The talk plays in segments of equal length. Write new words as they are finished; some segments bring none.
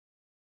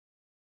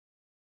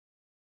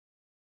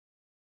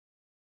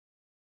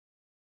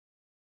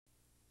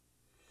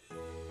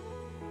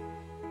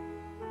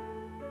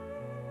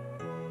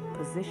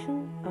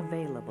Position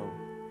available.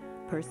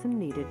 Person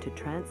needed to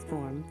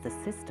transform the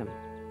system.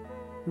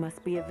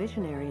 Must be a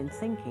visionary in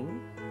thinking,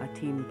 a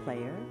team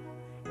player,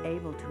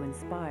 able to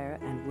inspire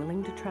and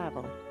willing to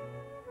travel.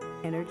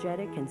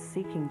 Energetic and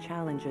seeking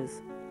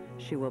challenges,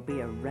 she will be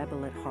a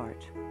rebel at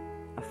heart,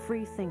 a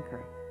free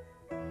thinker,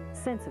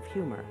 sense of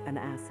humor an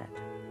asset.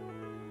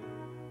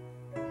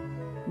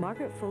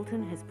 Margaret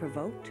Fulton has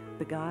provoked,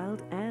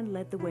 beguiled, and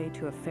led the way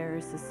to a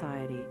fairer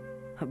society,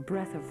 a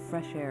breath of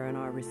fresh air in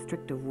our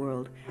restrictive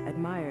world,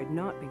 admired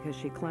not because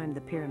she climbed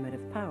the pyramid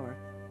of power,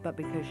 but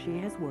because she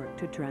has worked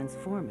to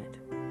transform it.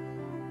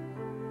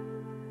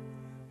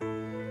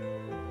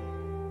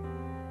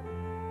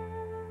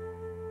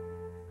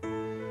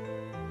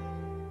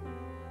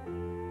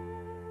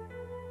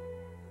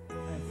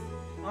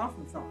 I've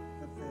often thought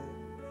that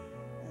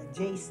the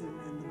Jason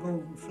and the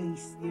Golden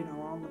Fleece, you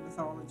know, all the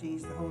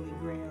mythologies, the Holy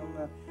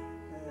Grail,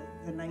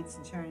 the knights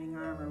in shining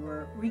armor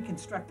were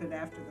reconstructed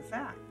after the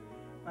fact.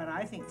 But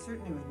I think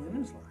certainly with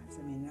women's lives,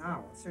 I mean,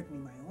 now, certainly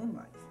my own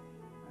life,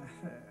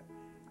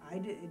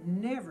 it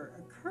never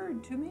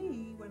occurred to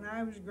me when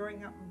I was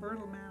growing up in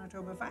Bertle,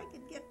 Manitoba, if I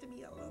could get to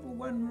be a little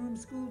one-room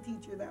school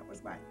teacher, that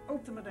was my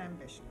ultimate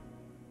ambition.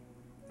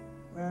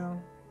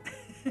 Well,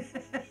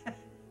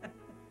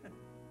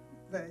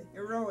 the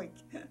heroic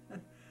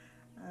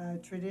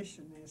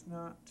tradition is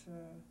not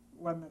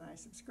one that I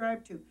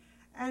subscribe to.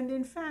 And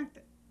in fact,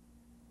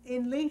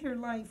 in later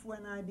life,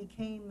 when I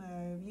became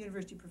a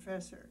university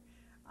professor,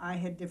 I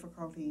had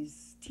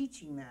difficulties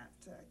teaching that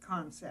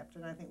concept,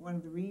 and I think one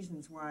of the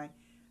reasons why,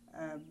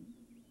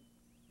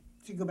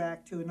 to go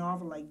back to a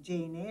novel like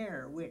Jane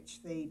Eyre,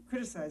 which they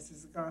criticized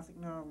as a Gothic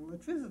novel, the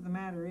truth of the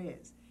matter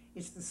is,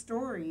 it's the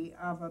story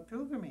of a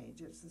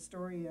pilgrimage. It's the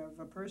story of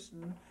a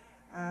person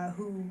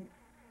who,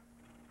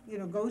 you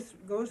know,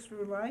 goes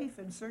through life,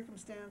 and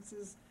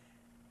circumstances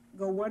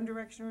go one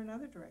direction or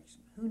another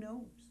direction. Who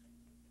knows?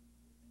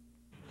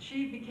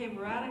 She became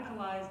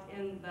radicalized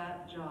in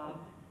that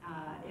job.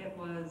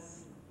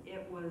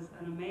 It was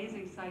an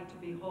amazing sight to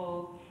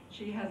behold.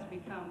 She has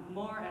become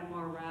more and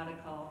more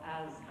radical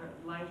as her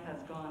life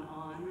has gone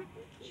on.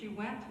 She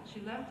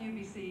left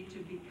UBC to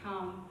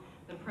become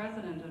the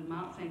president of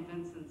Mount St.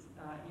 Vincent's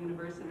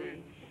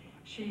University.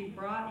 She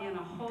brought in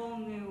a whole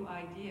new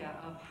idea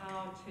of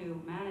how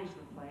to manage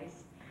the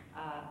place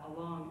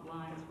along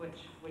lines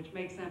which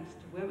make sense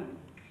to women.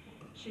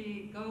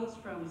 She goes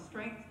from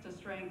strength to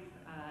strength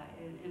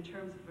in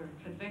terms of her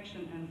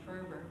conviction and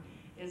fervor,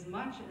 is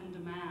much in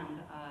demand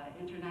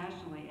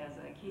internationally as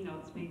a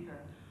keynote speaker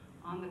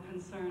on the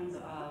concerns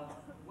of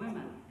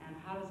women and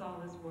how does all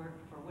this work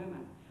for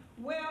women.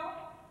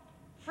 Well,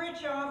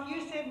 Fritjof,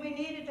 you said we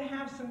needed to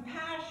have some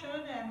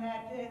passion, and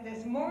that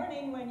this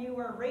morning when you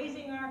were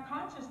raising our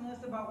consciousness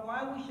about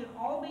why we should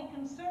all be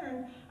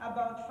concerned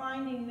about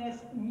finding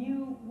this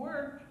new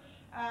work,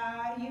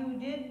 you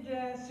did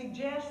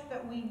suggest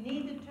that we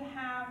needed to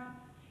have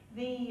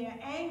the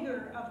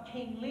anger of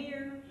King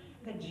Lear,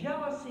 the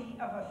jealousy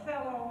of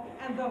Othello,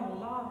 and the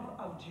love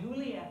of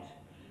Juliet.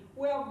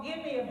 Well, give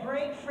me a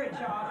break,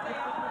 Fritjof.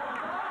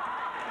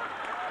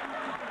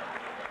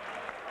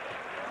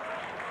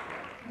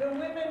 The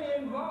women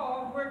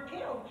involved were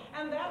killed,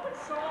 and that would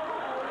solve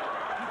all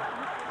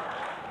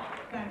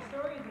that. I'm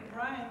sorry that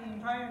Brian, the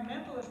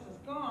environmentalist, is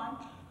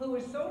gone, who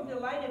was so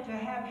delighted to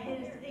have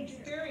his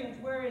experience.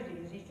 Where is he?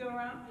 Is he still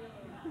around?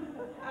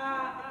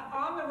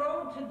 On the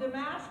road to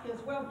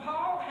Damascus. Well,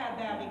 Paul had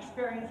that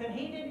experience, and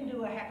he didn't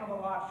do a heck of a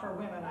lot for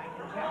women, I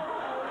can tell.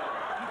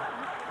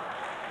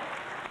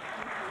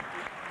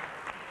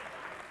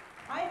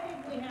 I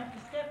think we have to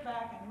step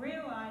back and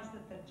realize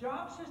that the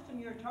job system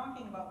you're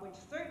talking about, which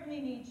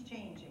certainly needs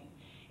changing,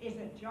 is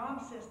a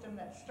job system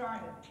that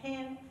started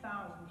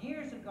 10,000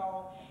 years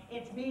ago.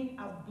 It's been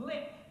a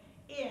blip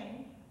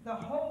in the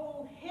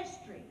whole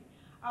history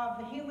of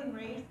the human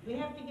race. We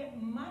have to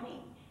get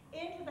money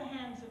into the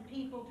hands of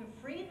people to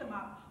free them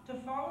up to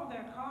follow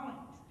their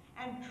callings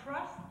and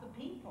trust the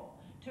people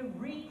to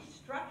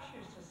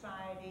restructure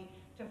society,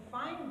 to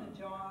find the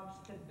jobs,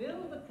 to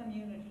build the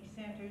community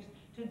centers,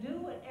 to do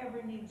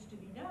whatever needs to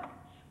be done.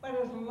 But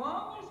as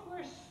long as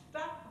we're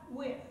stuck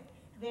with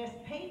this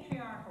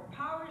patriarchal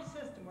power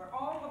system where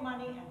all the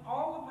money and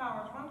all the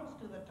power funnels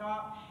to the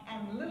top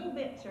and little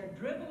bits are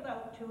dribbled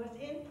out to us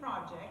in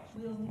projects,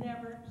 we'll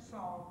never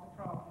solve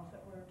the problems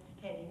that we're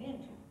heading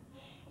into.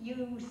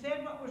 You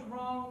said what was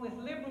wrong with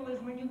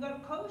liberalism, and you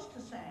got close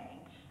to saying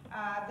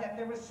that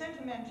there was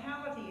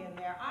sentimentality in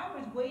there. I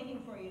was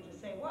waiting for you to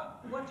say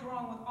what's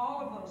wrong with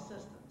all of those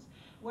systems,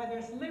 whether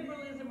it's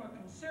liberalism or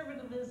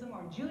conservatism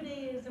or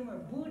Judaism or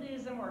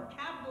Buddhism or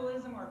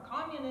capitalism or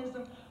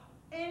communism.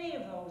 Any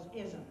of those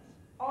isms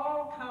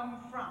all come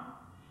from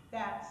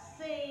that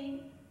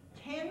same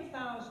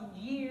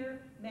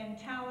 10,000-year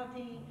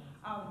mentality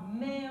of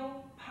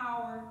male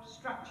power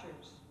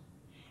structures.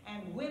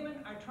 And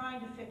women are trying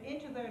to fit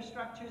into their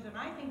structures, and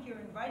I think you're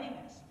inviting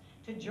us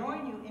to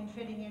join you in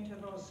fitting into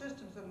those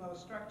systems and those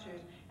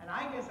structures. And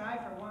I guess I,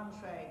 for one,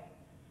 say,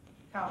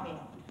 count me in.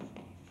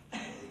 I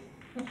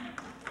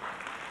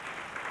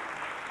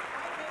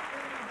think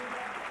we can do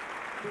that.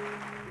 You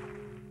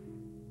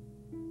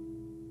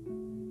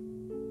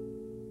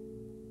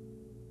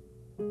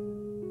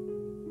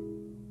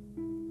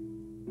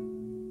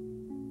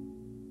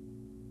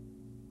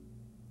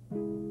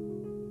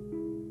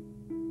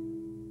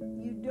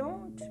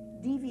don't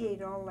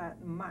deviate all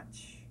that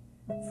much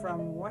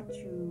from what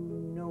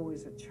you know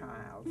as a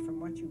child, from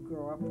what you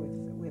grow up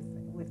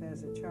with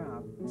as a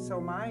child. So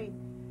my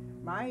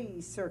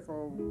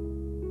circle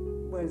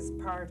was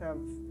part of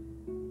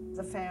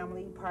the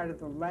family, part of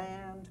the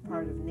land,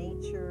 part of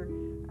nature,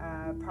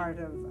 part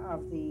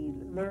of the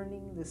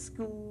learning, the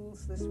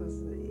schools. This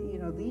was, you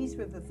know, these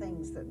were the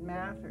things that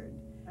mattered.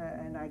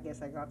 And I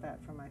guess I got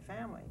that from my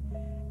family.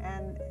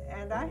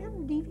 And I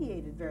haven't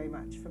deviated very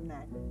much from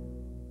that.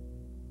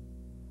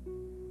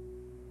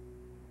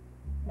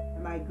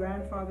 My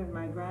grandfather and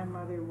my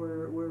grandmother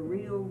were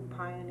real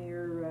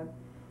pioneer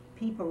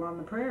people on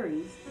the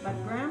prairies, but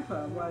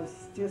Grandpa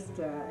was just,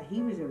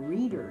 he was a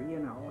reader, you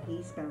know.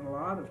 He spent a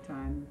lot of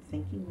time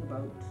thinking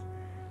about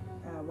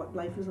what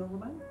life was all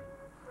about.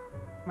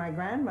 My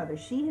grandmother,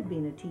 she had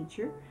been a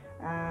teacher.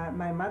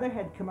 My mother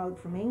had come out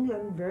from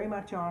England very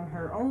much on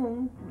her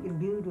own,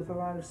 imbued with a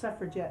lot of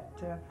suffragette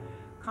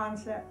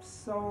concepts.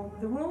 So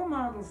the role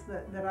models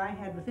that I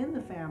had within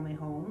the family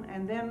home,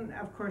 and then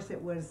of course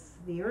it was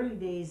the early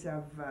days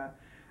of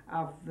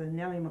the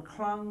Nellie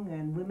McClung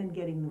and women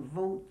getting the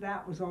vote.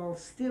 That was all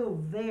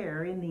still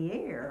there in the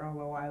air,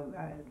 although I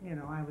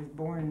was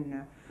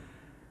born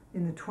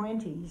in the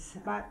 20s.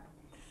 But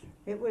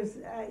it was,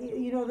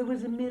 you know, there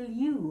was a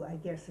milieu, I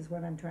guess is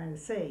what I'm trying to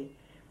say,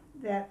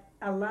 that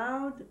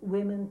allowed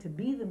women to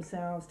be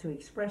themselves, to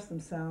express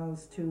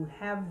themselves, to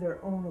have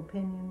their own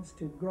opinions,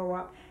 to grow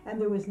up. And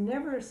there was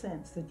never a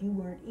sense that you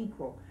weren't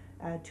equal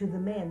to the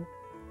men.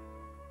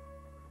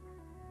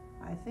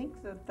 I think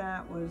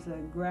that was a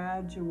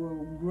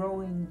gradual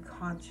growing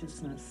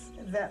consciousness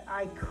that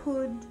I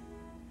could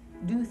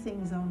do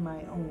things on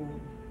my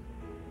own.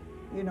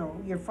 You know,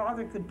 your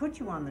father could put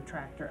you on the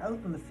tractor out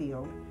in the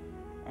field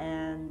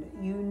and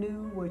you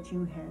knew what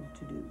you had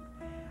to do.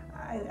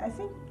 I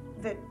think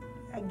that,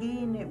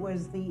 again, it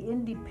was the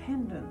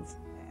independence,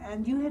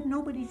 and you had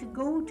nobody to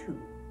go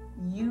to.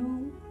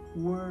 You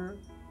were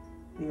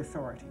the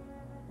authority.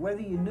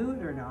 Whether you knew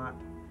it or not,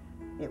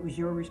 it was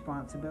your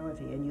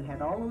responsibility, and you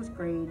had all those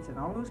grades and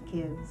all those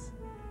kids,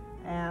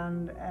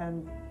 and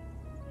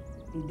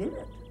you did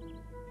it.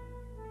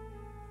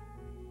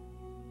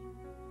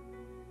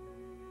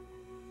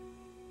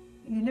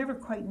 You never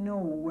quite know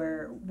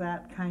where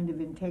that kind of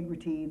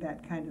integrity,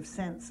 that kind of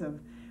sense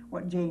of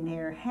what Jane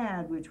Eyre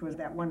had, which was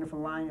that wonderful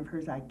line of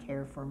hers, "I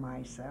care for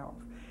myself."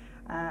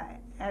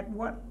 At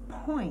what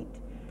point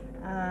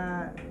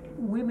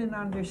women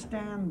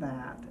understand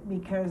that?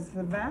 Because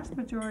the vast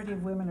majority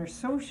of women are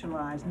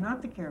socialized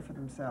not to care for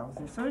themselves.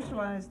 They're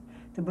socialized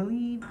to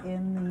believe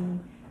in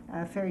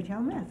the fairy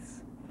tale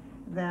myths.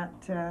 That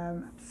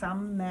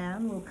some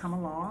man will come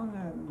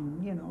along,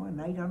 you know, a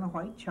knight on a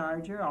white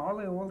charger, all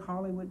the old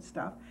Hollywood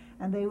stuff,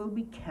 and they will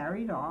be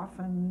carried off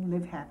and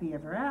live happy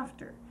ever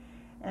after.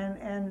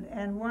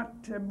 And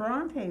what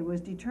Bronte was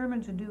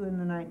determined to do in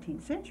the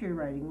 19th century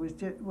writing was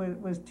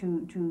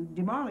to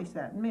demolish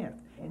that myth.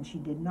 And she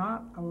did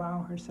not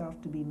allow herself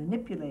to be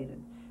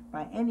manipulated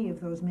by any of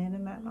those men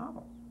in that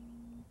novel.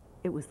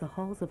 It was the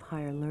halls of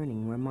higher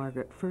learning where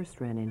Margaret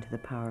first ran into the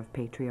power of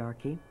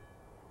patriarchy.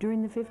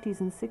 During the 50s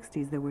and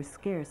 60s, there were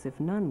scarce, if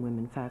none,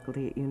 women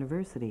faculty at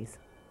universities.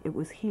 It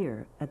was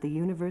here, at the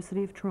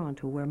University of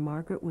Toronto, where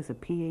Margaret was a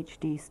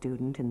PhD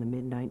student in the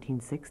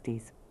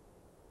mid-1960s.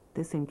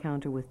 This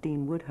encounter with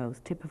Dean Woodhouse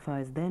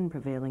typifies then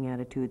prevailing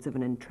attitudes of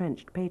an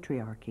entrenched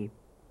patriarchy.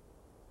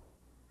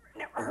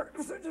 Never heard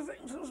of such a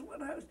thing, Mrs.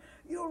 Woodhouse.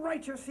 You'll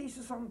write your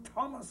thesis on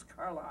Thomas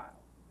Carlyle.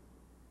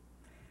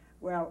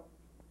 Well,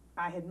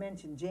 I had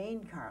mentioned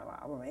Jane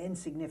Carlyle, well, an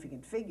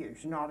insignificant figure.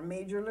 She's not a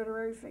major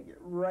literary figure.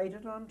 Write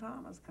it on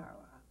Thomas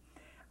Carlyle.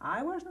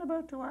 I wasn't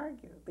about to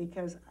argue,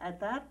 because at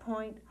that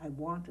point, I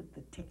wanted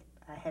the ticket.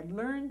 I had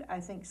learned, I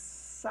think,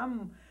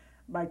 some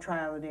by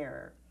trial and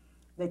error,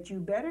 that you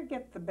better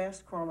get the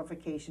best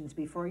qualifications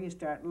before you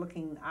start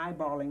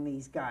eyeballing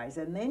these guys.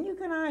 And then you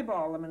can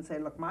eyeball them and say,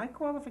 look, my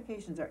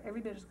qualifications are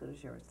every bit as good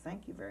as yours.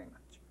 Thank you very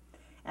much.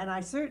 And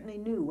I certainly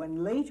knew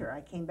when later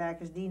I came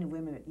back as Dean of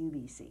Women at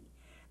UBC,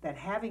 that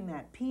having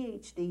that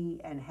PhD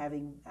and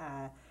having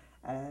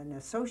an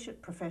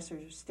associate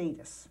professor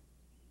status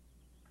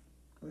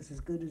was as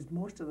good as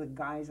most of the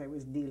guys I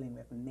was dealing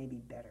with, and maybe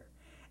better.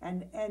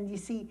 And you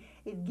see,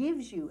 it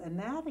gives you, and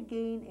that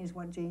again is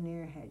what Jane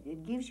Eyre had,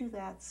 it gives you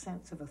that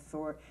sense of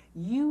authority.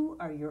 You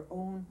are your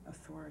own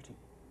authority.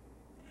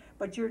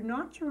 But you're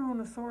not your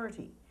own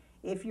authority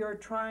if you're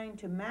trying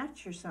to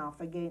match yourself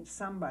against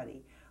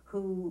somebody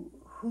who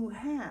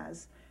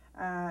has,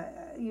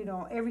 you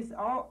know,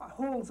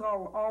 holds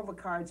all the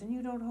cards, and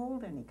you don't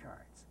hold any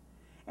cards.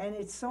 And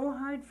it's so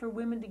hard for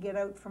women to get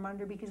out from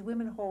under, because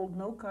women hold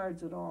no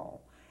cards at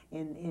all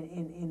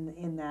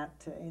in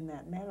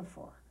that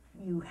metaphor.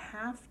 You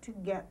have to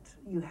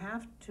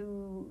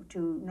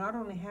not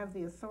only have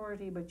the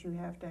authority, but you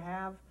have to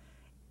have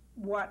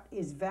what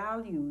is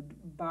valued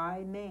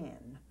by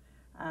men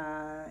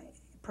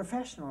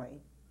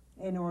professionally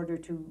in order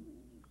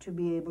to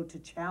be able to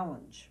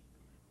challenge.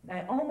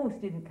 I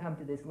almost didn't come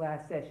to this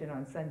last session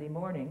on Sunday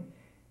morning.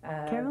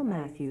 Carol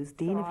Matthews,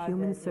 Dean of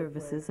Human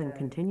Services and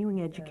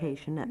Continuing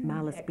Education at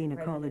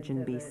Malaspina College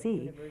in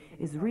BC,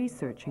 is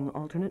researching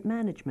alternate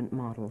management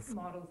models.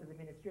 Models of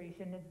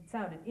administration, and it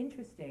sounded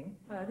interesting.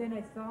 Then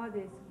I saw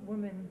this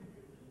woman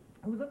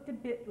who looked a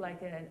bit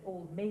like an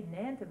old maiden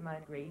aunt of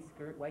mine, gray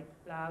skirt, white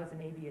blouse, and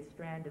maybe a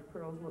strand of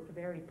pearls, looked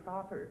very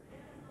proper.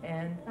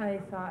 And I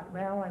thought,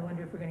 well, I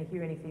wonder if we're going to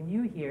hear anything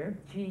new here.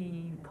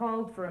 She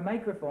called for a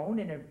microphone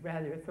in a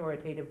rather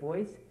authoritative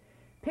voice,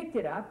 picked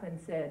it up and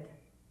said,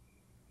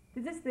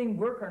 "Does this thing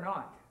work or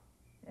not?"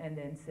 And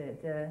then said,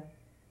 "They're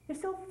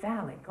so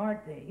phallic,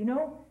 aren't they? You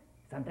know,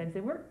 sometimes they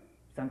work,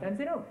 sometimes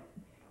they don't."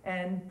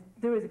 And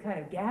there was a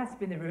kind of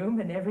gasp in the room,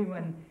 and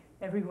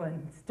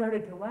everyone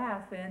started to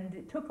laugh, and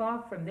it took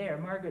off from there.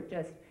 Margaret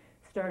just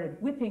started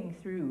whipping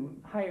through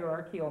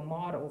hierarchical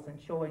models and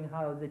showing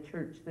how the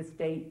church, the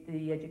state,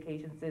 the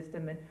education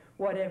system, and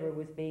whatever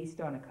was based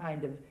on a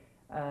kind of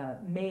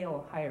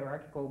male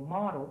hierarchical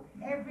model.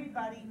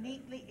 Everybody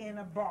neatly in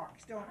a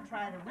box. Don't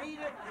try to read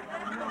it.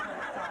 You know what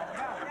it's all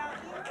about.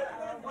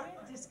 Now,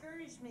 what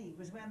discouraged me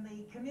was when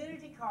the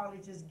community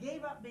colleges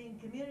gave up being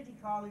community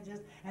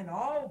colleges and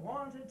all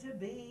wanted to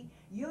be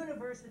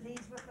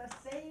universities with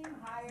the same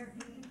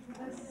hierarchy,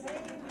 the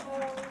same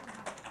goals.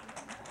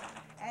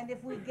 And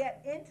if we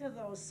get into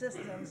those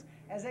systems,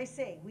 as I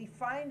say, we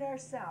find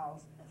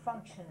ourselves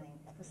functioning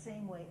the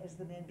same way as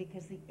the men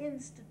because the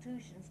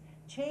institutions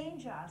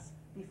change us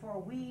before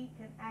we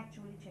can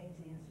actually change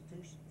the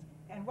institutions.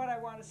 And what I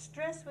want to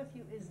stress with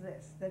you is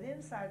this, that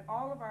inside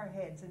all of our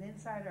heads and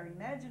inside our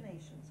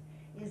imaginations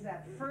is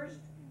that first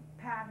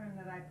pattern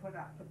that I put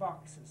up, the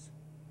boxes.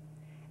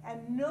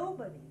 And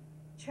nobody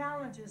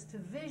challenges to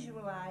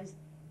visualize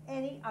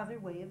any other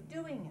way of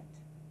doing it.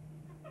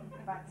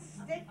 But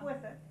stick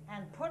with it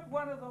and put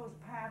one of those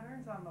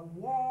patterns on the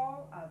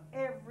wall of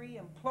every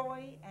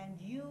employee and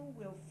you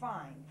will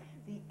find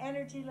the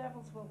energy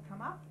levels will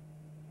come up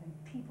and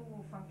people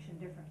will function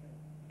differently.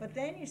 But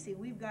then you see,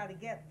 we've got to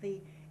get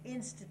the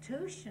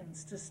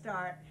institutions to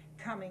start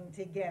coming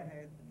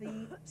together.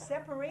 The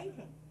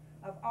separating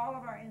of all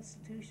of our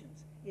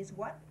institutions is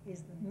what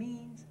is the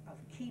means of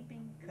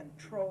keeping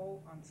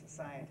control on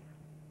society.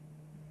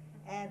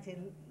 And to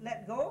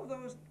let go of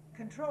those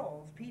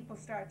controls, people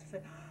start to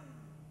say, oh,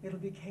 it'll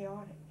be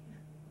chaotic.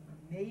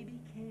 Maybe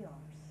chaos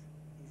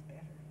is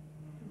better.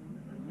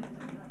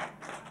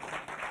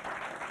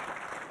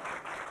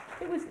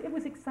 It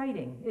was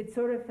exciting. It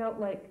sort of felt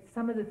like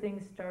some of the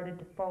things started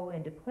to fall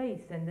into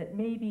place and that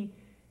maybe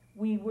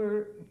we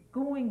were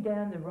going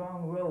down the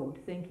wrong road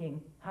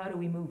thinking, how do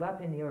we move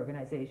up in the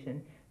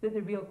organization? That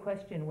the real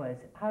question was,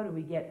 how do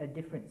we get a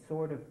different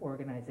sort of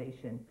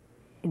organization?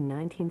 In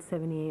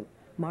 1978,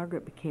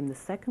 Margaret became the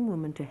second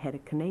woman to head a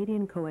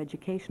Canadian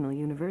coeducational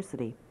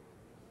university.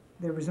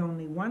 There was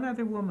only one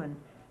other woman,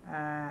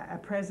 a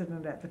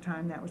president at the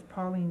time, that was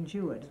Pauline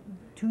Jewett.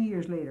 2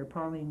 years later,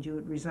 Pauline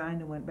Jewett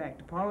resigned and went back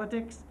to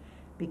politics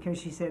because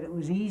she said it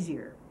was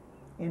easier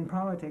in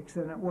politics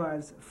than it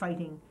was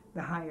fighting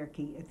the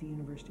hierarchy at the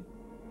university.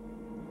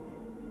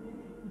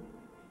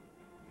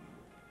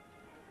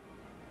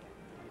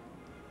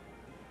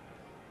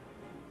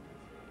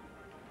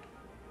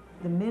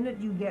 The minute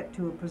you get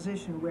to a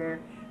position where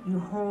you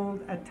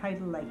hold a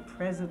title like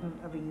president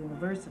of a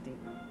university,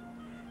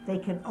 they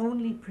can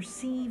only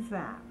perceive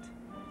that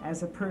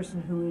as a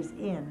person who is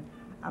in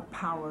a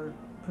power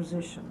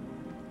position.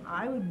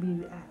 I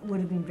would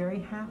have been very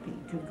happy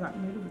to have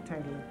gotten rid of the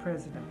title of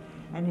president.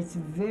 And it's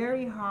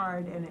very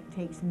hard, and it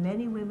takes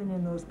many women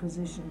in those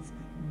positions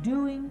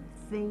doing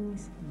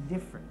things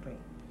differently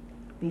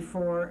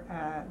before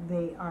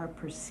they are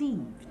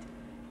perceived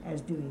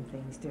as doing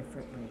things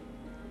differently.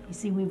 You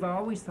see, I've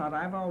always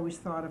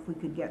thought if we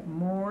could get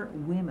more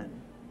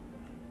women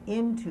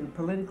into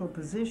political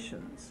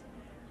positions,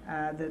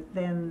 that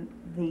then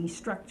the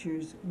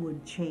structures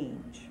would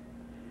change.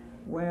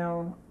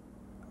 Well,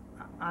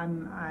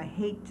 I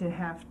hate to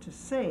have to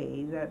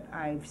say that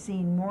I've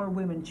seen more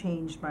women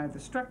changed by the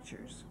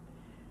structures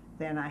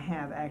than I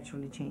have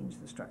actually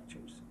changed the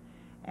structures.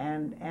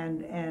 And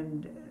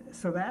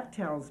so that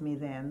tells me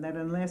then that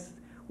unless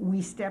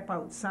we step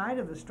outside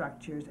of the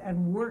structures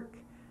and work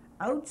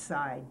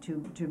outside to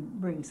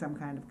bring some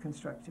kind of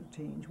constructive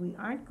change, we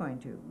aren't going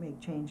to make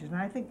changes. And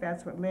I think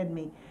that's what led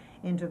me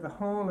into the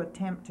whole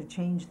attempt to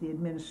change the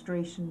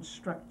administration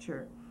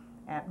structure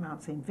at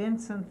Mount St.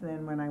 Vincent,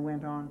 then when I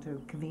went on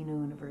to Covina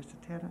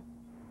Universiteta.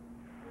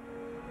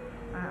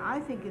 I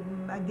think it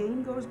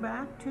again goes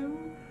back to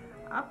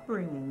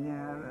upbringing,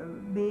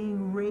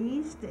 being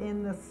raised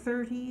in the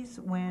 30s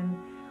when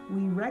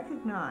we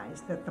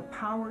recognized that the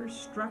power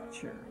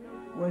structure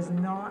was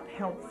not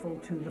helpful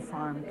to the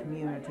farm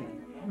community.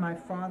 My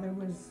father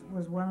was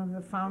one of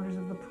the founders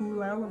of the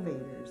pool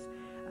elevators,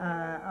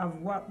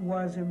 of what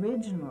was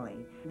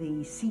originally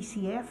the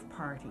CCF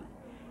party.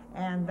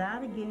 And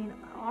that again,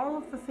 all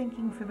of the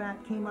thinking for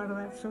that came out of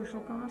that social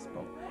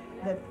gospel,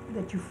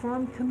 that you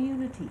form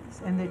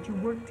communities and that you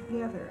work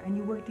together and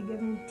you work together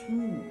in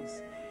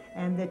teams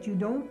and that you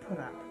don't put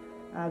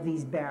up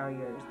these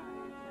barriers.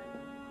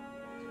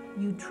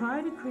 You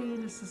try to create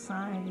a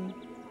society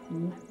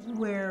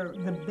where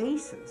the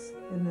basis,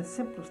 in the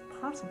simplest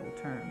possible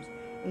terms,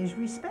 is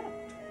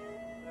respect.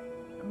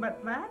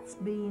 But that's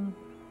been,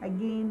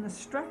 again, the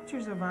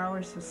structures of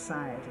our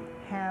society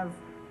have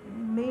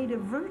made a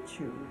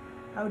virtue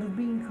out of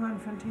being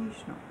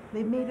confrontational.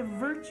 They've made a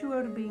virtue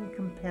out of being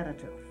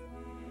competitive.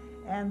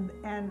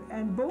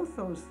 And both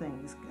those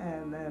things,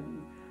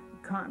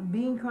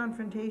 being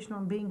confrontational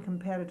and being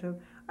competitive,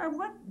 are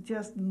what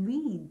just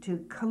lead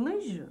to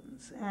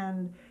collisions.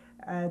 And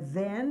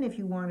then, if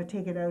you want to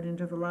take it out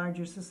into the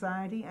larger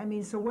society, I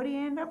mean, so what do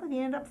you end up with?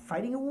 You end up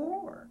fighting a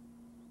war.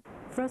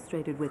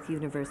 Frustrated with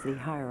university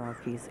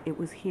hierarchies, it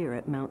was here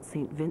at Mount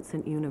St.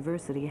 Vincent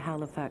University,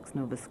 Halifax,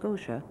 Nova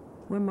Scotia,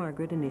 where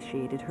Margaret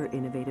initiated her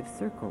innovative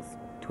circles.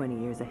 20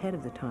 years ahead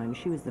of the time,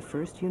 she was the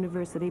first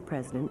university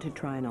president to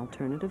try an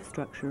alternative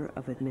structure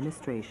of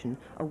administration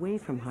away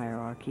from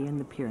hierarchy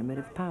and the pyramid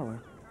of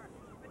power.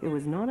 It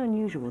was not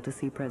unusual to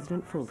see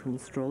President Fulton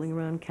strolling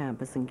around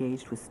campus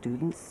engaged with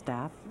students,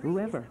 staff,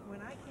 whoever.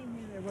 When I came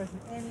here, there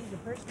wasn't any. The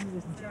person who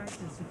was in charge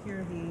of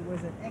security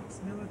was an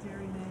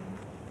ex-military man.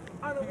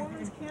 On a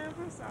woman's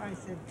campus, I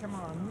said, come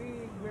on,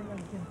 we women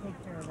can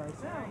take care of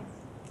ourselves.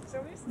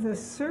 So the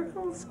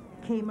circles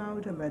came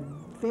out of a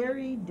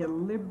very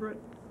deliberate,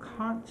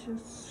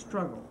 conscious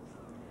struggle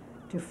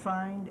to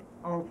find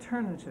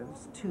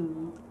alternatives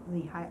to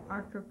the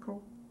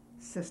hierarchical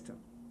system.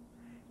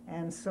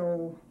 And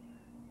so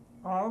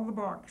all the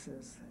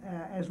boxes,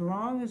 as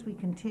long as we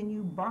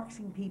continue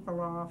boxing people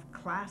off,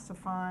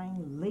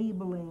 classifying,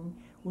 labeling,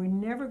 we're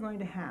never going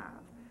to have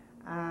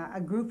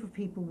a group of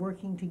people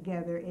working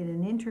together in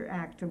an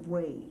interactive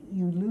way.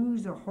 You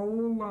lose a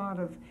whole lot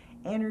of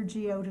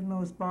energy out in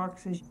those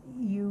boxes.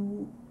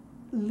 You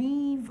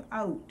leave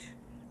out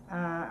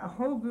a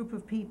whole group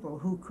of people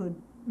who could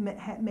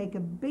make a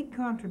big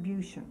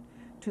contribution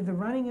to the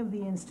running of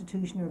the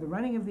institution or the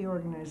running of the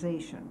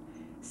organization,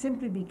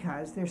 simply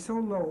because they're so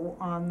low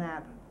on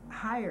that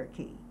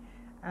hierarchy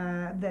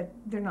that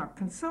they're not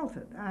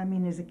consulted. I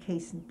mean, as a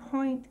case in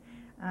point,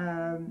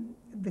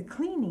 the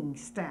cleaning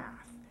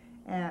staff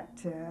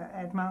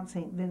at Mount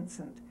St.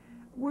 Vincent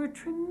were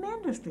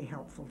tremendously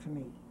helpful to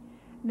me.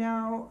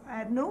 Now,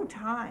 at no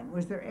time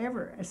was there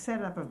ever a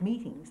setup of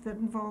meetings that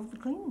involved the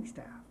cleaning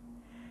staff.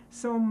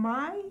 So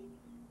my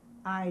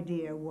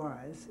idea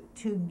was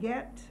to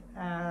get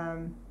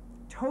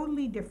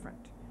totally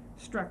different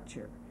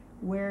structure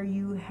where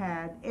you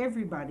had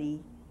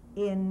everybody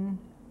in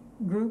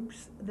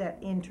groups that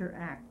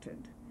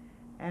interacted.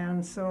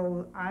 And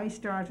so I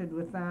started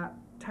with that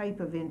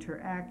type of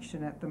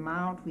interaction at the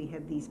Mount. We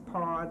had these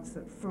pods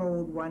that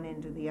flowed one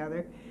into the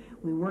other.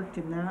 We worked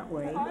in that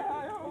way.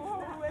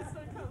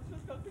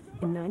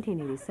 In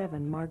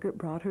 1987, Margaret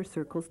brought her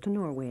circles to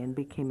Norway and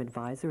became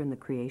advisor in the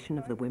creation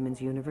of the Women's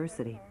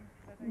University.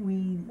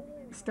 We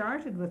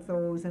started with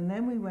those, and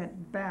then we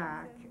went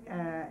back,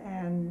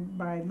 and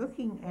by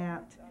looking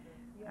at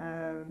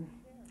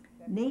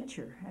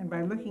nature and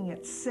by looking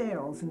at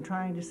cells and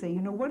trying to say,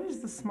 you know, what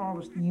is the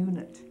smallest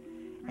unit?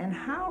 And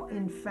how,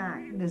 in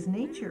fact, does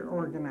nature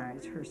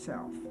organize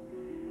herself?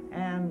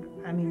 And,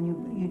 I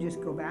mean, you just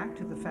go back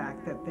to the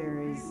fact that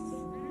there is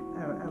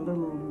a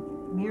little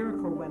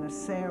miracle when a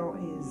cell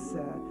is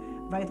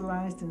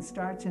vitalized and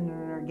starts in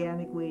an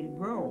organic way to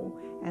grow,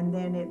 and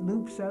then it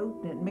loops out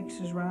and it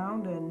mixes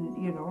around, and,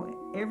 you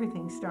know,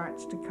 everything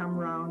starts to come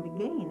around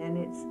again. And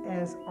it's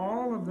as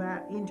all of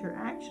that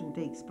interaction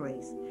takes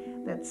place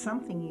that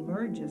something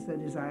emerges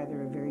that is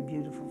either a very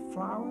beautiful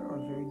flower or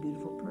a very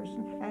beautiful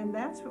person. And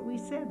that's what we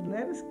said.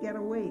 Let us get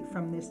away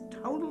from this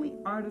totally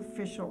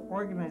artificial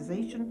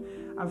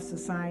organization of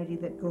society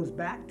that goes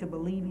back to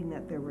believing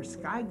that there were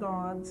sky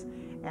gods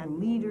and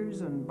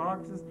leaders and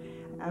boxes.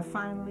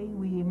 Finally,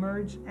 we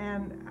emerged,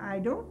 and I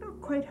don't know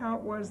quite how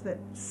it was that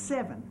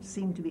 7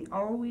 seemed to be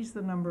always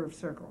the number of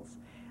circles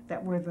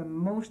that were the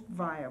most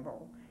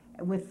viable,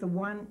 with the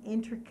one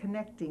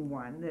interconnecting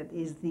one that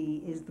is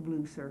the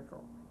blue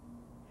circle.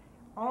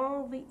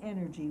 All the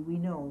energy we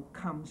know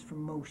comes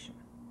from motion.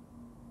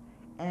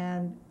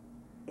 And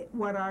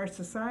what our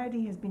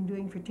society has been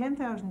doing for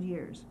 10,000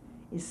 years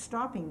is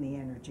stopping the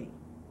energy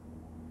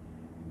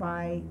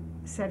by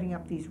setting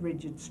up these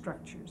rigid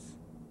structures.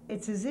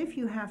 It's as if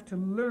you have to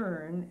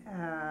learn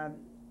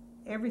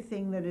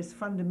everything that is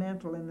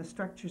fundamental in the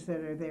structures that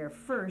are there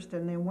first,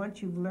 and then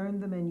once you've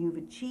learned them and you've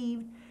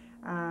achieved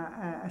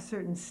a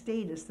certain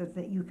status,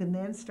 that you can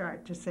then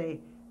start to say,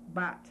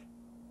 but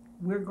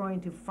we're going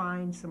to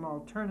find some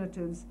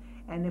alternatives,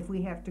 and if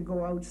we have to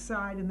go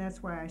outside, and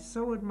that's why I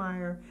so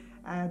admire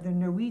the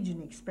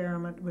Norwegian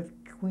experiment with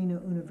Queen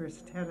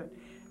Universitetet,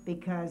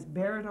 because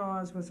Berit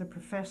Aas was a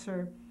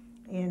professor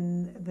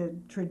in the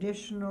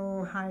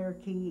traditional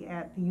hierarchy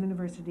at the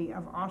University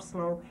of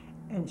Oslo,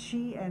 and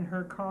she and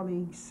her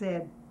colleagues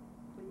said,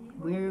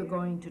 we're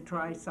going to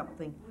try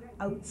something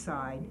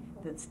outside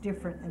that's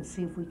different and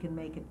see if we can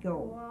make it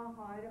go.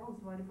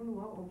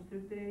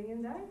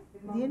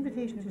 The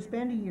invitation to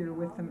spend a year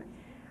with them,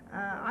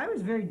 I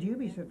was very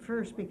dubious at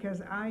first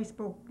because I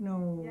spoke no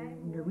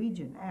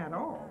Norwegian at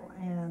all,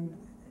 and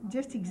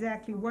just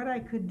exactly what I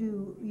could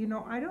do, you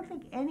know, I don't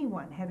think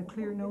anyone had a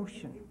clear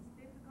notion.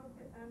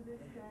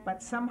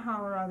 But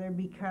somehow or other,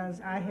 because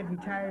I had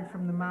retired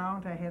from the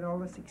Mount, I had all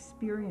this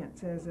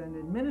experience as an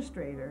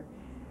administrator,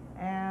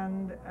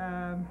 and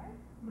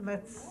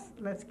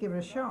let's give it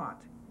a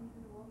shot.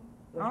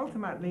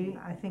 Ultimately,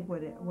 I think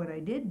what I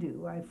did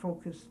do, I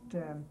focused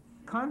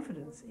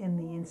confidence in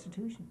the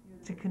institution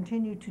to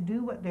continue to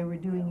do what they were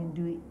doing and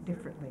do it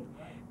differently,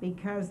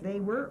 because they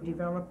were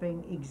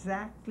developing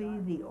exactly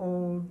the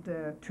old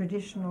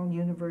traditional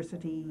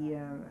university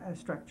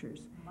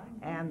structures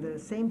and the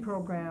same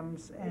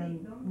programs,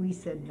 and we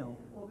said no.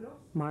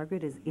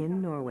 Margaret is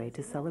in Norway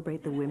to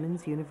celebrate the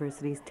Women's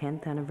University's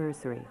 10th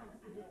anniversary.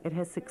 It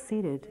has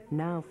succeeded,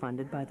 now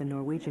funded by the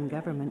Norwegian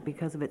government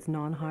because of its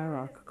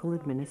non-hierarchical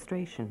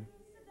administration.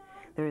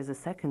 There is a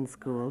second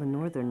school in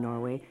northern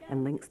Norway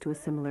and links to a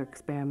similar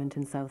experiment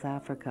in South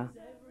Africa.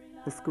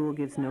 The school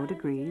gives no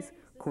degrees,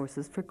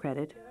 courses for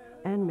credit,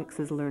 and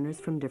mixes learners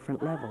from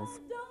different levels.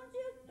 Don't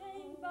you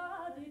think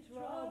that it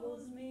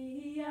troubles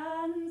me?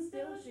 And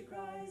still she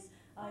cries,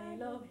 I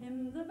love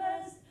him the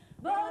best,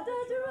 but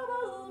the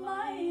trouble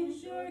mine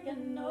sure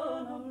can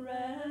know no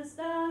rest.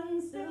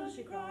 And still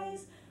she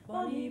cries,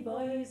 bonny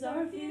boys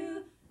are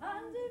few,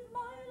 and if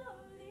my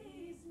love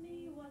leaves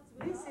me, what's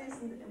This is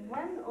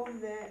one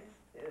of the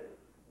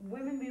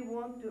women we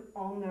want to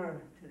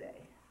honor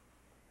today.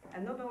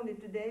 And not only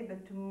today,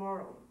 but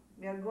tomorrow.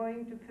 We are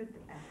going to put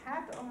a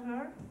hat on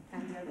her,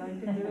 and we are going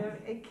to give her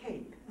a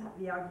cape.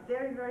 We are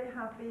very, very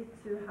happy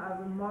to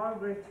have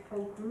Margaret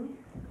Fulton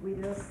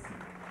with us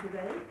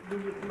today.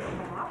 Will you please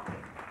come up?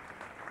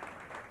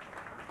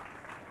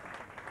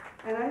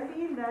 And I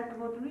feel that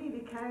what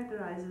really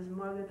characterizes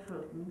Margaret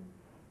Fulton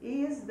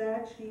is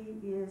that she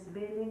is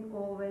willing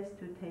always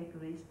to take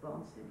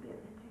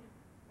responsibility.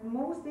 The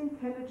most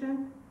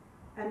intelligent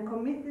and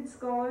committed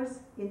scholars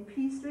in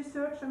peace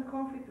research and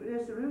conflict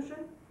resolution,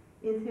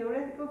 in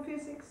theoretical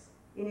physics,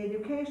 in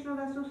educational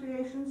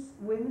associations,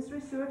 women's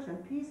research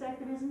and peace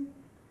activism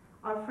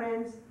are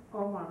friends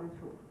of Margaret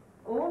Fulton.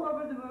 All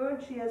over the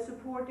world she is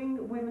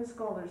supporting women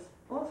scholars,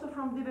 also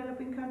from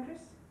developing countries,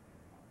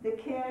 the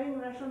caring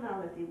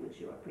rationality which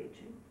you are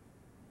preaching,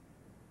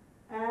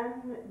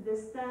 and the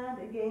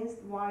stand against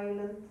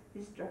violent,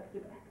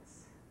 destructive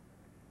acts.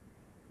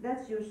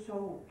 That's your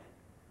soul.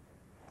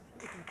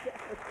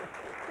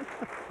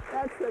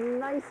 That's the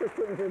nicest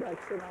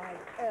introduction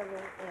I've ever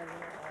had.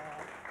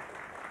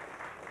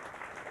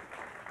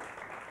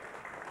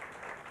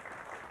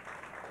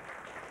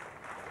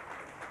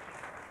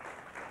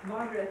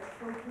 Margaret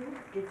Fulton,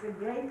 it's a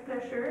great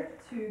pleasure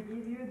to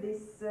give you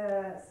this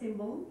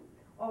symbol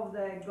of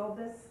the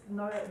goddess,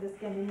 the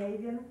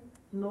Scandinavian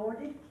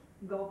Nordic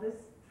goddess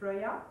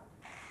Freya.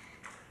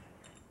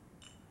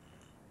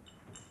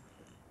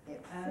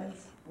 It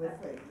fits with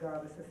the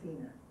goddess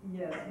Athena.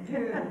 Yes,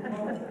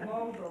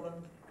 both of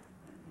them.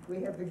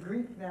 We have the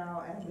Greek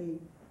now and the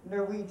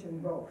Norwegian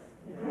both.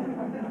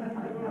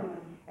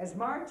 As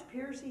Marge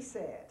Piercy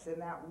says in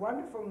that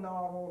wonderful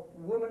novel,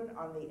 Woman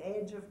on the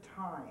Edge of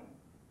Time,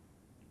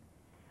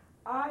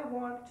 I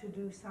want to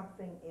do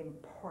something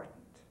important,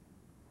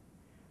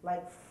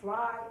 like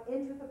fly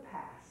into the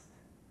past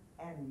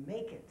and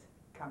make it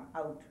come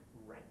out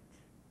right.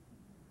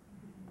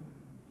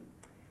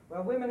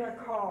 Well, women are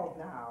called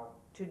now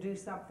to do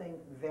something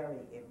very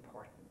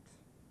important,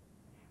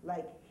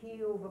 like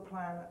heal the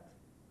planet,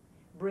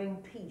 bring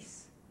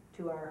peace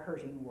to our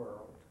hurting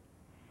world.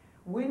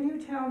 Will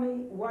you tell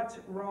me what's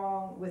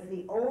wrong with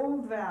the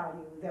old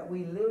value that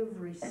we live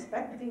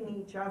respecting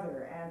each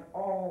other and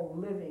all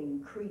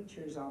living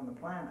creatures on the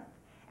planet,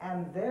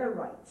 and their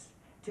rights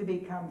to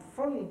become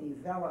fully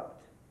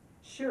developed?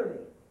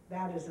 Surely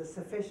that is a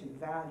sufficient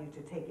value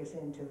to take us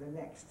into the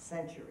next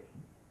century.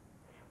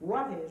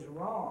 What is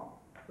wrong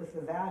with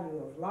the value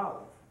of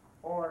love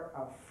or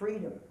of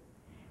freedom?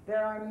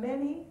 There are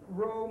many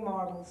role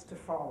models to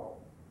follow,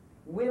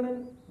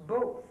 women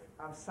both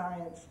of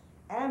science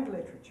and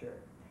literature,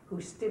 who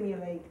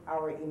stimulate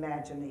our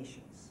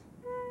imaginations.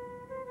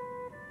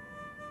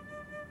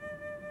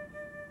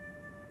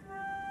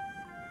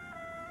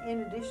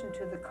 In addition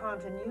to the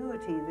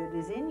continuity that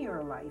is in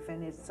your life,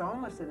 and it's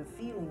almost at a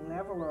feeling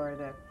level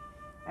or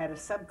at a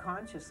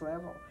subconscious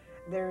level,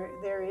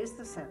 there is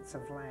the sense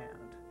of land.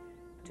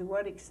 To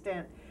what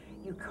extent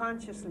you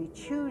consciously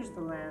choose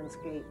the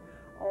landscape,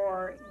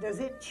 or does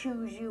it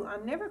choose you?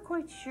 I'm never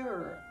quite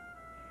sure.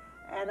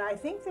 And I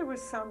think there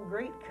was some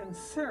great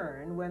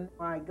concern when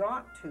I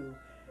got to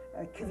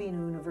Kvina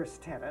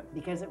Universitetet,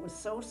 because it was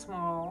so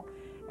small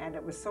and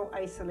it was so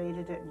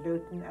isolated at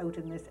Løten, out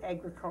in this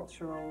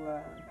agricultural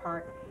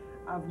part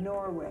of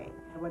Norway.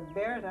 What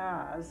Berit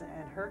As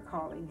and her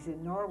colleagues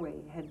in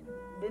Norway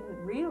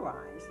didn't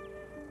realize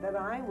that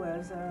I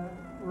was a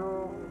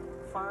rural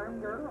farm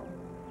girl.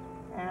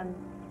 And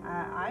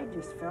I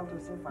just felt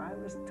as if I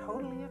was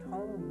totally at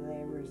home.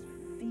 There was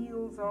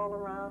fields all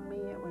around me.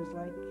 It was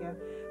like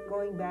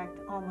going back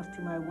almost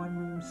to my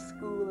one-room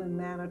school in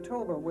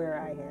Manitoba, where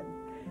I had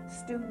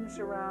students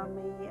around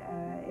me.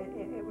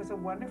 It was a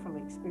wonderful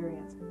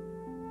experience.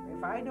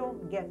 If I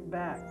don't get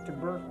back to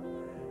Burton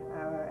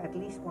at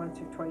least once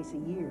or twice a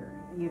year,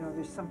 you know,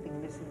 there's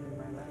something missing in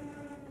my life.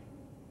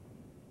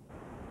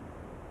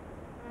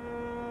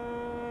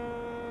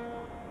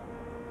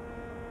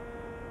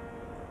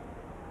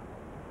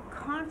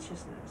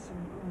 Consciousness,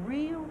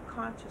 real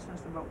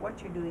consciousness about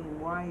what you're doing and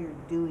why you're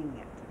doing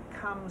it,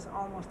 comes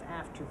almost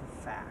after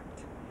the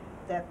fact.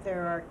 That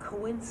there are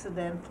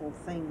coincidental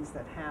things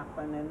that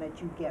happen and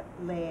that you get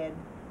led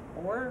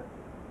or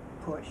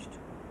pushed.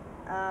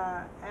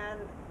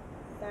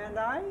 And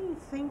I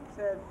think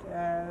that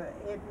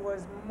it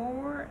was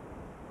more,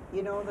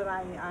 you know, that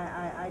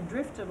I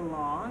drifted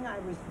along. I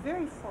was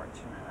very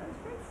fortunate. I was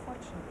very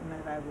fortunate in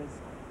that I was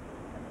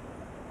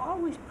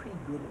always pretty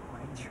good at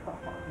my job.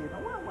 You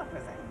know, well, what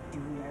was I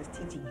doing? I was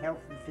teaching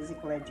health and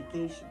physical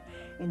education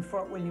in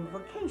Fort William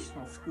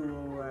Vocational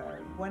School.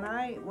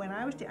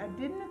 It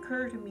didn't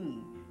occur to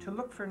me to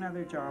look for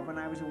another job when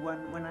I was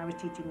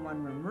teaching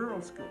one-room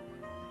rural school.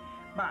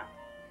 But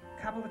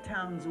a couple of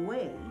towns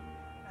away,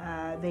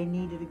 they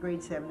needed a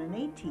grade 7 and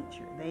 8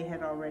 teacher. They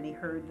had already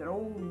heard that,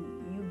 oh,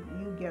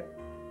 you get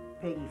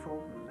Peggy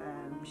Fulton,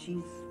 and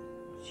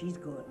she's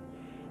good.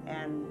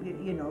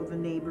 And, you know, the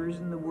neighbors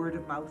and the word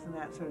of mouth and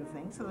that sort of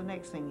thing. So the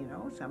next thing you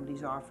know,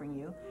 somebody's offering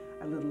you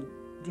a little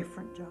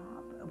different job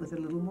with a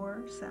little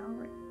more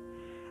salary.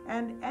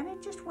 And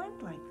it just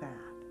went like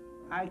that.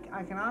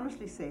 I can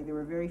honestly say there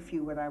were very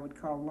few what I would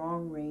call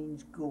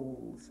long-range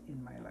goals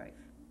in my life.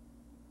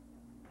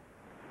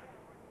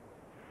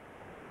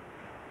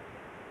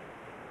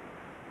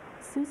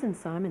 Susan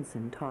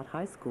Simonson taught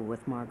high school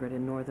with Margaret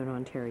in Northern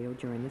Ontario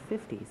during the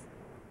 50s.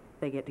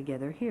 They get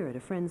together here at a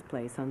friend's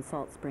place on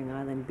Salt Spring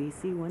Island,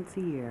 BC once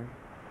a year.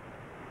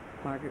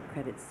 Margaret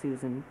credits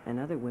Susan and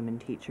other women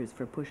teachers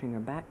for pushing her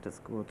back to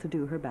school to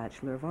do her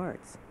Bachelor of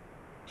Arts.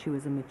 She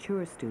was a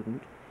mature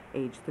student,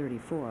 age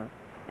 34,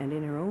 and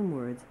in her own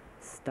words,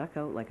 stuck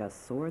out like a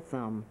sore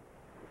thumb.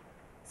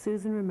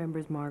 Susan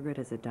remembers Margaret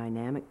as a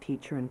dynamic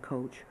teacher and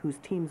coach whose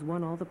teams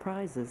won all the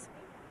prizes.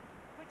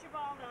 Put your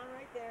ball down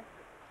right there.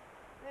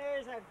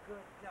 There's a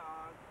good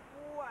dog.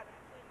 What a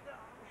good dog.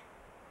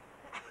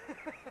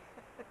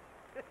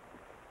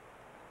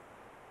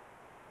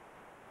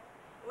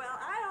 Well,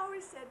 I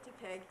always said to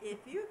Peg, if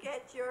you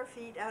get your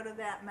feet out of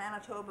that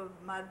Manitoba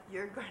mud,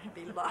 you're going to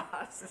be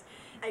lost.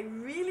 I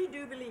really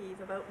do believe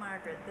about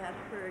Margaret that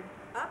her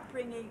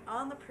upbringing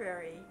on the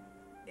prairie,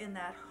 in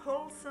that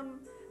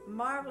wholesome,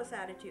 marvelous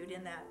attitude,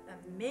 in that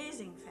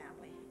amazing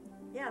family.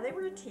 Yeah, they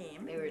were a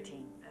team. They were a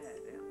team.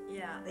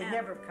 Yeah. They'd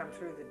never have come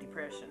through the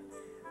Depression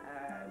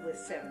with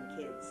 7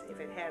 kids if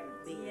it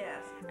hadn't been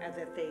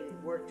that they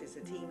worked as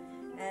a team.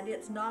 And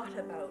it's not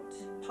about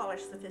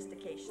polished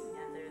sophistication,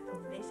 and they're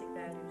the basic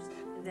values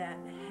that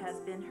has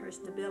been her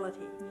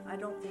stability. I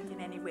don't think in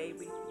any way,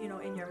 you know,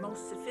 in your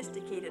most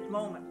sophisticated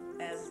moment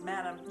as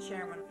Madam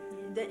Chairman,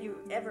 that you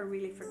ever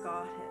really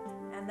forgot it.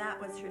 And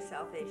that was her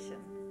salvation.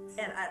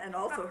 And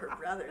also her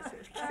brothers who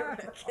give her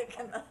a kick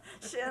in the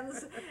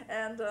shins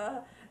and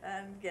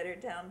get her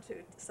down to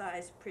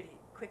size pretty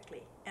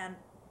quickly. And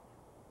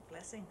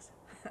blessings.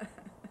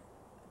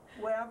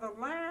 Well, the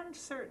land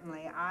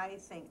certainly, I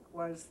think,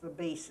 was the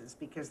basis,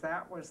 because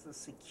that was the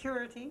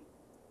security.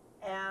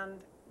 And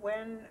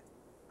when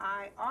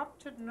I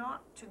opted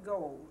not to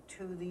go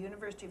to the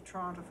University of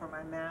Toronto for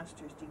my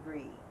master's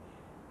degree,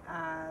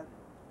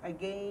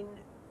 again,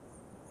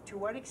 to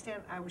what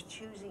extent I was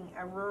choosing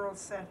a rural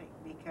setting,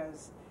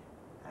 because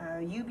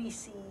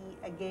UBC,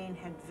 again,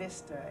 had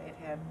vista. It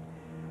had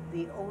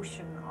the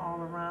ocean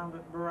all around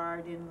it,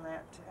 Burrard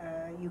Inlet.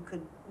 You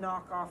could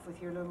knock off with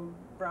your little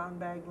brown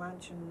bag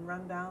lunch and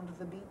run down to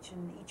the beach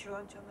and eat your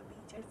lunch on the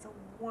beach. It's a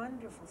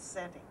wonderful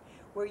setting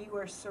where you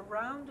are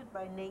surrounded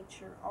by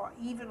nature, or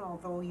even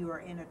although you are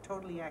in a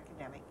totally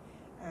academic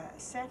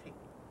setting.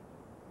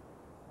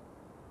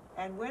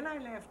 And when I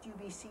left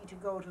UBC to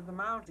go to the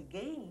Mount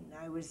again,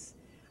 I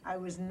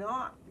was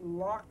not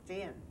locked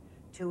in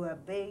to a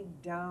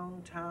big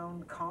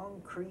downtown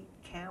concrete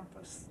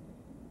campus.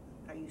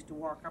 I used to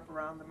walk up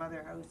around the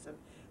mother house and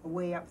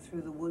away up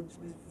through the woods.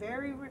 It was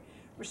very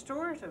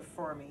restorative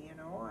for me, you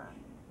know.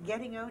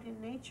 Getting out in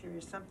nature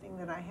is something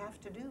that I have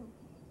to do,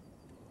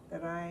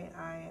 that I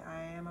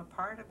am a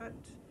part of it,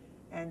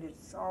 and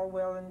it's all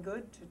well and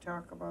good to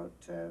talk about,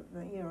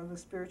 you know, the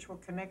spiritual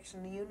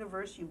connection in the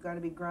universe. You've got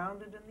to be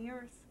grounded in the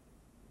earth.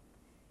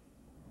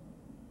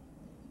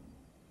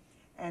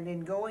 And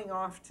in going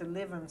off to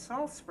live in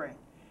Salt Spring,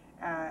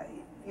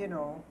 you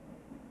know,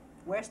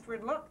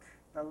 westward look,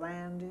 the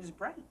land is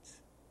bright.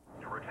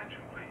 Your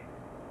attention, please.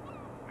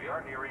 We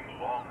are nearing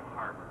Long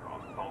Harbor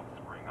on Salt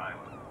Spring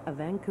Island. A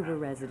Vancouver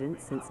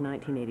resident since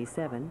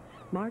 1987,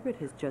 Margaret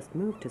has just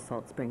moved to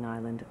Salt Spring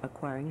Island,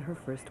 acquiring her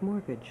first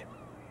mortgage.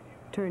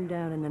 Turned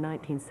down in the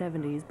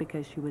 1970s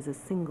because she was a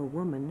single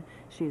woman,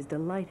 she is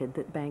delighted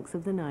that banks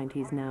of the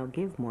 90s now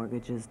give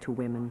mortgages to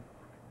women.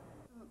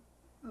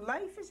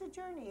 Life is a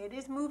journey. It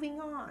is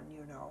moving on,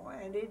 you know,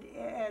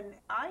 and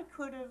I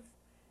could have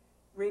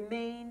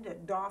remained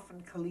at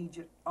Dauphin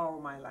Collegiate all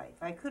my life.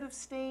 I could have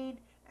stayed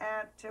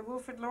at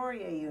Wilfrid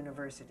Laurier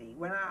University.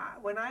 When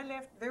I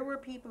left, there were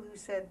people who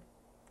said,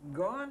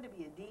 gone to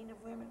be a dean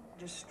of women,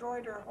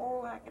 destroyed her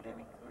whole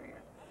academic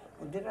career.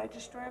 Well, did I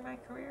destroy my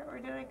career, or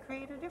did I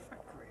create a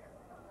different career?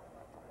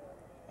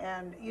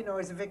 And, you know,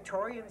 as a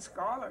Victorian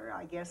scholar,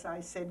 I guess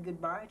I said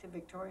goodbye to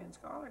Victorian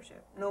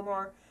scholarship. No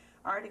more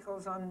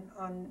articles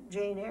on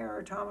Jane Eyre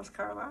or Thomas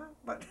Carlyle,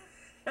 but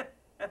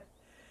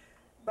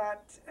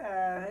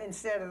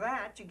instead of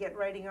that, you get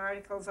writing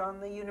articles on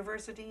the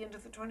university into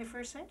the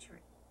 21st century.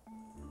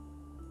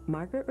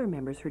 Margaret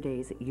remembers her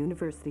days at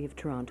University of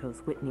Toronto's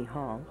Whitney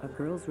Hall, a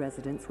girls'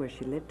 residence where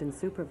she lived and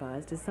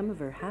supervised, as some of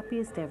her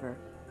happiest ever.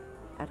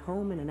 At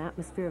home, in an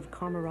atmosphere of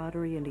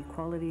camaraderie and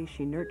equality,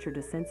 she nurtured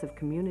a sense of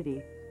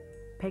community.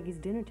 Peggy's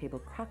dinner table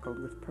crackled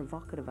with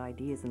provocative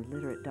ideas and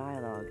literate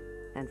dialogue.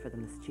 And for the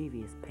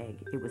mischievous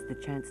Peg, it was the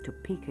chance to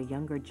pique a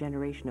younger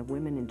generation of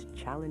women into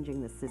challenging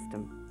the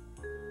system.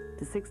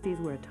 The 60s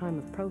were a time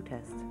of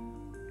protest.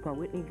 While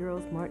Whitney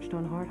girls marched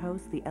on Hart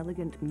House, the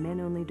elegant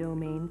men-only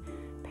domain,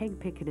 Peg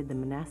picketed the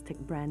monastic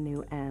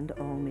brand-new and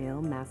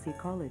all-male Massey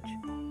College.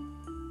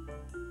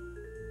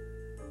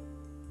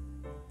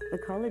 The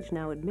college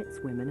now admits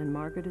women, and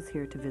Margaret is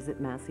here to visit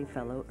Massey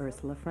fellow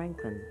Ursula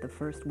Franklin, the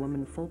first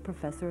woman full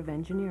professor of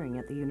engineering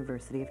at the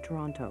University of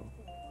Toronto.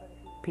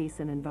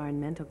 Peace and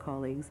environmental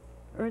colleagues,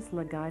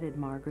 Ursula guided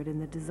Margaret in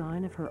the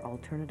design of her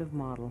alternative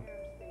model.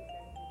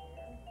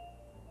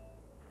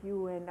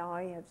 You and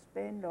I have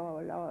spent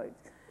our lives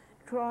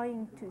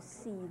trying to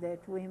see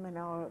that women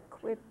are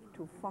equipped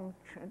to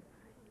function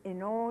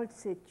in all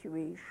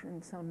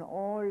situations, on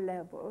all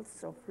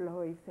levels of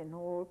life, in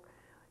all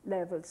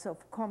levels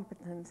of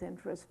competence and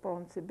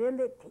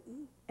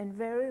responsibility. And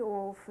very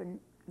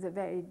often, the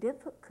very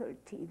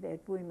difficulty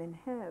that women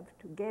have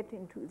to get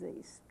into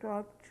these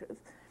structures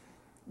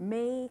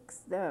makes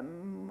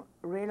them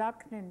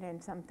reluctant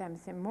and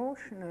sometimes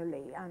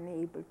emotionally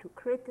unable to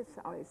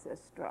criticize the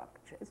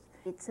structures.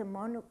 It's a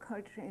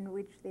monoculture in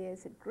which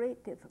there's a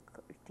great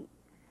difficulty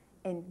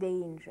and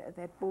danger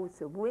that both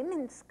the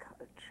women's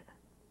culture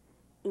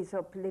is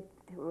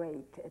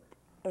obliterated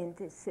and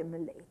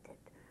assimilated,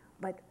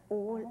 but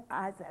all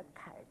other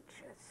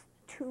cultures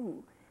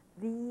too.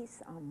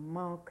 These are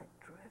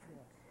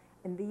market-driven,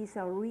 and these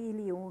are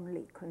really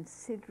only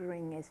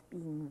considering as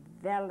being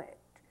valid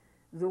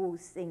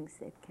those things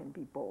that can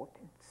be bought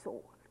and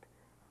sold,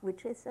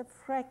 which is a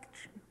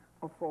fraction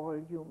of all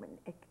human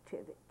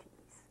activities.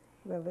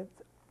 Well,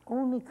 it's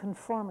only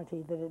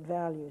conformity that it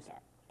values. Yeah.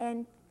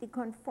 And the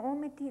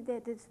conformity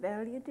that is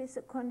valued is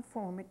a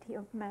conformity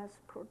of mass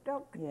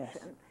production. Yes.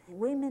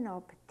 Women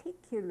are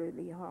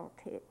particularly hard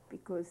hit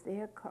because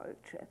their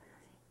culture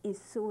is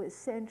so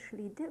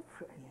essentially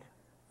different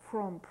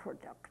from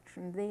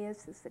production.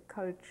 Theirs is a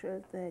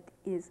culture that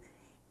is,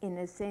 in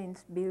a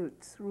sense,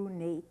 built through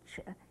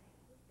nature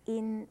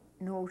in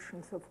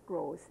notions of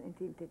growth and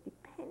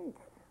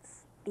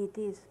interdependence. It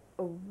is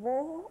a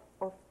war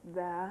of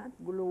that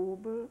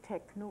global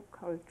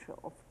technoculture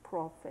of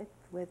profit,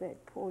 whether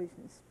it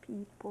poisons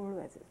people,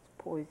 whether it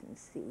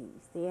poisons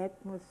seas, the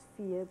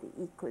atmosphere,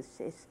 the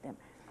ecosystem.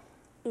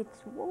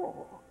 It's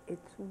war.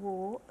 It's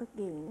war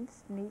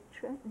against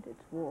nature, and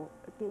it's war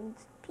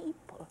against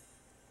people.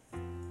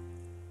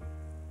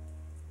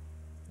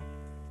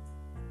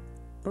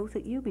 Both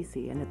at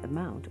UBC and at the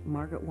Mount,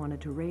 Margaret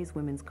wanted to raise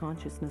women's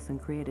consciousness and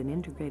create an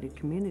integrated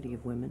community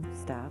of women,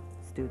 staff,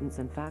 students,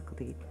 and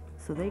faculty,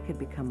 so they could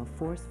become a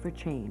force for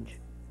change.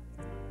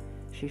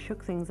 She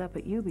shook things up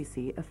at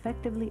UBC,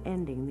 effectively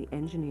ending the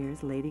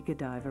engineers' Lady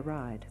Godiva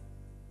ride.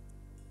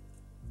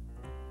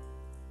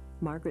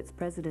 Margaret's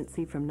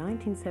presidency from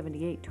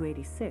 1978 to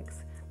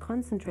 86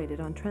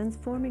 concentrated on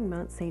transforming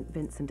Mount St.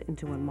 Vincent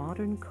into a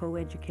modern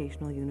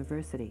co-educational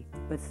university,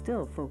 but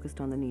still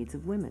focused on the needs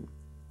of women.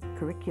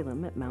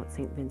 Curriculum at Mount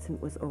St.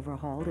 Vincent was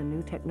overhauled and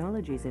new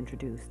technologies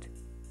introduced.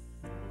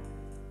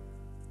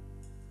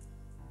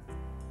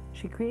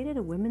 She created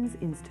a women's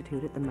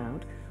institute at the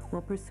Mount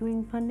while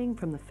pursuing funding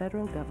from the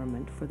federal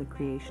government for the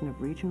creation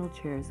of regional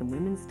chairs in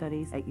women's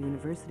studies at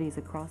universities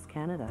across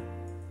Canada.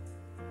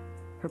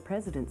 Her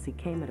presidency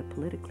came at a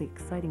politically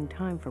exciting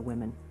time for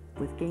women,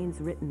 with gains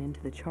written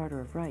into the Charter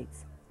of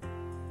Rights.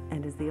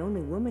 And as the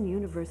only woman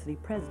university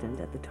president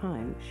at the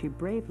time, she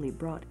bravely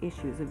brought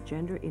issues of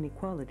gender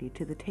inequality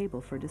to the table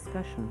for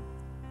discussion.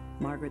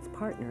 Margaret's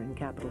partner in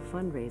capital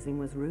fundraising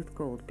was Ruth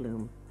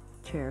Goldbloom,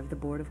 chair of the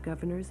Board of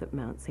Governors at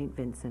Mount St.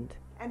 Vincent.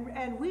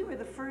 And we were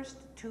the first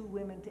two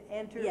women to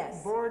enter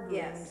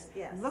boardrooms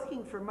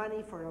looking for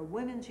money for a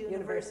women's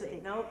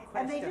university. No question.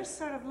 And they just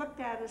sort of looked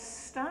at us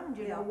stunned,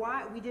 you know,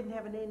 why we didn't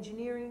have an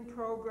engineering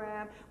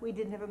program, we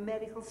didn't have a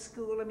medical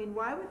school. I mean,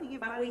 why would they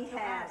give money to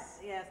us?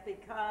 Yes,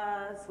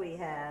 because we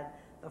had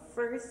the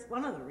first,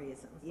 one of the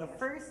reasons, the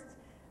first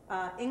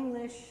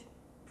English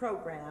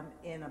program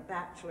in a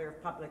Bachelor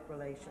of Public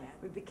Relations.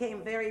 We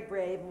became very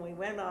brave and we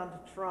went on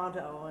to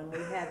Toronto and we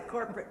had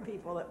corporate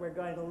people that we're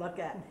going to look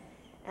at.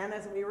 And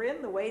as we were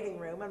in the waiting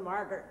room, and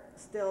Margaret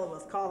still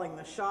was calling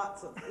the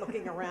shots of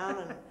looking around,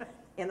 and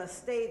in a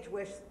stage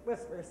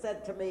whisper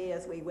said to me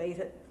as we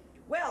waited,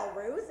 "Well,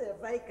 Ruth, if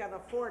they can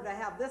afford to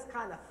have this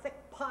kind of thick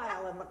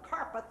pile in the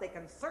carpet, they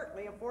can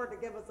certainly afford to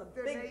give us a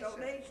big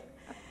donation."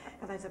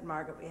 And I said,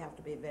 "Margaret, we have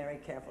to be very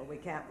careful. We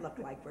can't look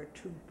like we're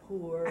too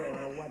poor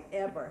or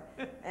whatever."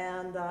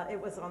 And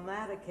it was on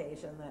that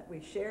occasion that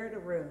we shared a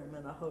room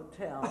in a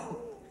hotel.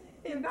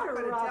 You're not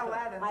going to tell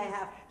that in this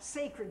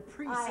sacred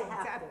precinct.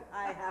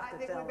 I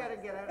think we better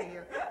get out of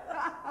here.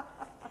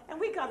 And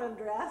we got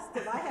undressed,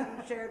 and I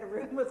hadn't shared a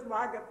room with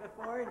Margaret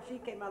before, and she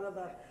came out of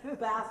the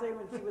bathroom,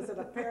 and she was in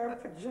a pair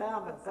of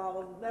pajamas,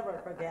 I'll never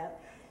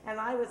forget. And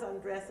I was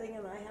undressing,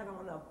 and I had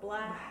on a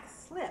black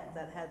slip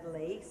that had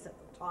lace at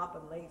the top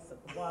and lace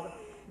at the bottom.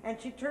 And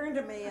she turned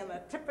to me in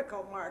a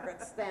typical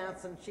Margaret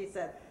stance, and she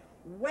said,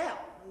 "Well,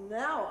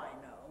 now I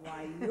know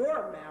why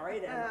you're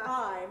married and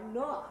I'm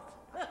not."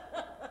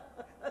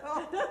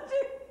 Don't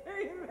you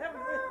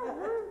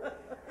remember?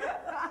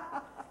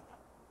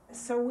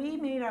 So we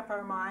made up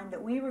our mind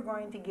that we were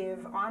going to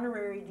give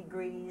honorary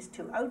degrees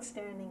to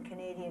outstanding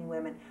Canadian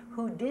women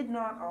who did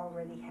not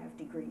already have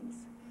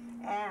degrees.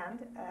 And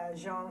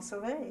Jean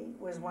Sauvé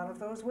was one of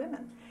those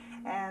women.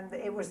 And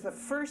it was the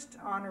first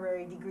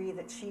honorary degree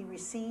that she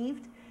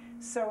received,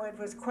 so it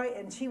was quite,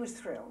 and she was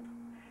thrilled.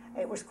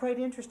 It was quite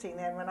interesting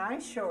then when I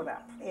showed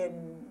up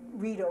in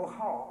Rideau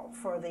Hall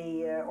for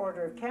the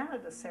Order of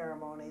Canada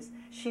ceremonies.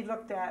 She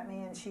looked at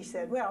me and she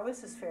said, "Well,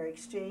 this is fair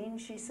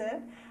exchange," she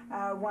said,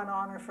 "one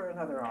honor for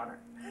another honor."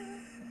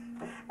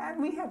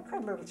 And we had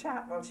quite a little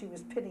chat while she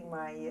was pinning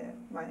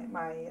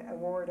my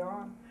award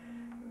on.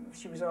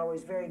 She was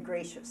always very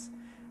gracious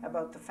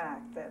about the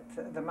fact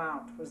that the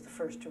Mount was the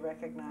first to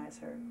recognize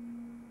her.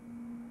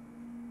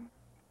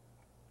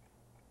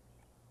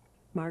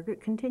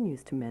 Margaret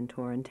continues to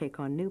mentor and take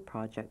on new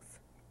projects.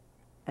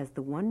 As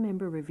the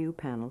one-member review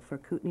panel for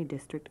Kootenay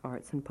District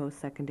Arts and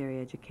Post-Secondary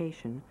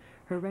Education,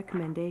 her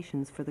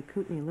recommendations for the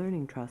Kootenay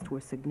Learning Trust were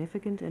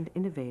significant and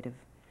innovative.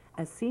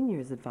 As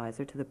seniors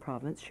advisor to the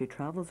province, she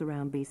travels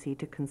around BC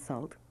to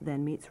consult,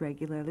 then meets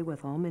regularly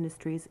with all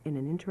ministries in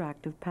an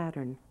interactive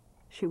pattern.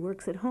 She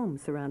works at home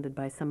surrounded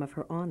by some of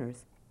her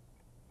honors.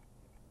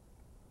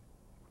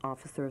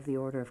 Officer of the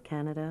Order of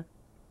Canada,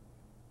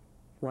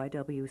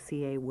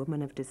 YWCA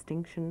Woman of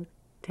Distinction,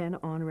 10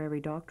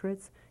 honorary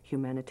doctorates,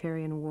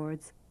 humanitarian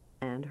awards,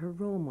 and her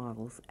role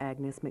models,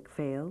 Agnes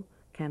MacPhail,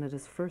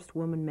 Canada's first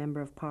woman member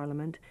of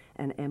Parliament,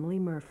 and Emily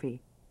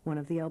Murphy, one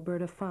of the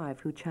Alberta Five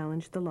who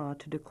challenged the law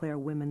to declare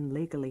women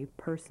legally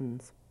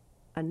persons.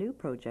 A new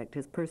project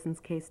is Persons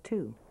Case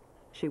 2.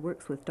 She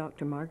works with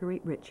Dr.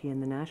 Marguerite Ritchie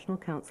in the National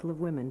Council of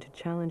Women to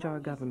challenge our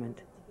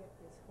government.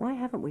 Why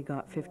haven't we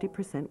got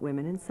 50%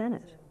 women in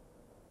Senate?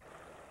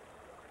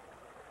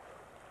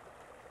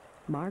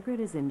 Margaret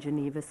is in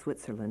Geneva,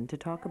 Switzerland to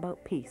talk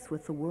about peace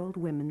with the World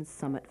Women's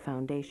Summit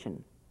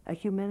Foundation, a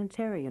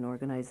humanitarian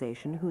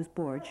organization whose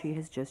board she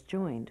has just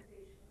joined.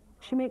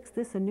 She makes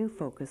this a new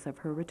focus of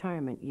her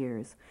retirement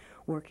years,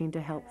 working to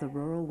help the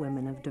rural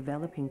women of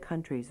developing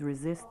countries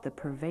resist the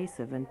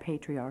pervasive and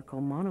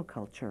patriarchal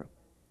monoculture.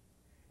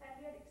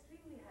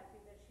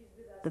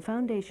 The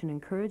foundation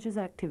encourages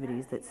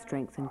activities that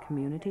strengthen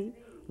community,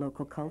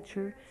 local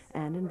culture,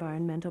 and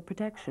environmental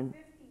protection.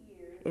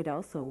 It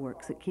also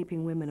works at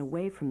keeping women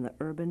away from the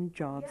urban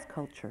jobs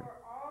culture.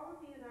 For all of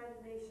the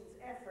United Nations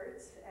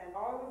efforts and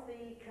all of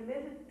the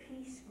committed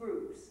peace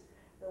groups,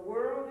 the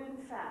world, in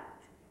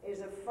fact,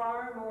 is a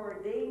far more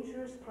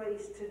dangerous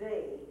place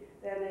today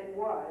than it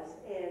was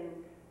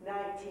in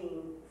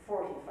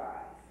 1945.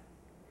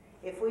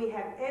 If we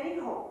have any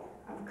hope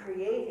of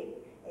creating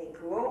a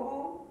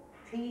global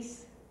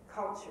peace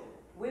culture,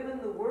 women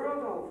the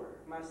world over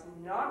must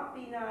not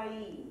be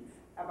naive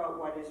about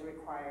what is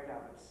required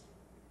of us.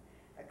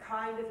 The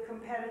kind of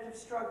competitive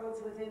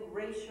struggles within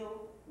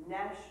racial,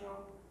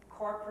 national,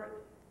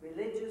 corporate,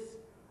 religious,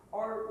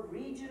 or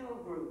regional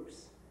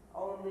groups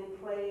only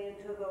play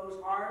into those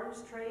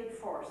arms trade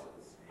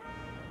forces.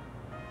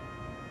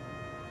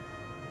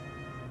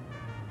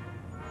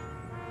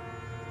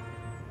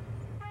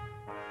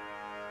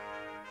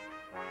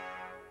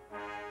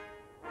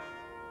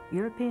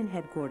 European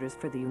headquarters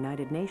for the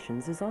United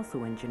Nations is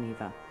also in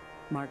Geneva.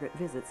 Margaret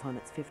visits on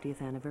its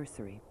 50th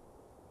anniversary.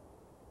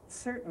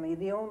 Certainly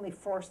the only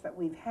force that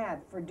we've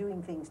had for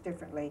doing things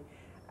differently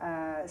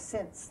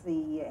since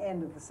the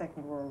end of the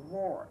Second World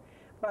War.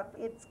 But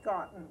it's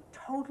gotten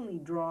totally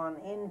drawn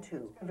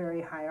into a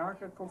very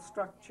hierarchical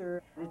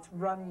structure. It's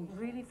run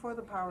really for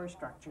the power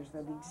structures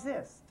that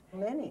exist.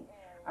 Many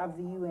of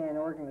the UN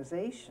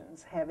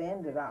organizations have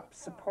ended up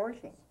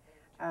supporting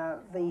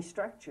the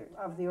structure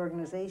of the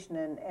organization,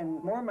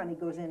 and more money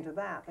goes into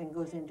that than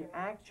goes into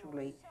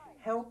actually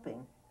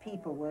helping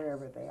people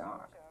wherever they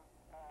are.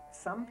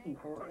 Some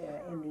people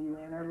in the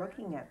UN are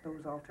looking at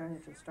those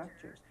alternative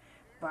structures,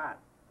 but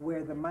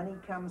Where the money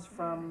comes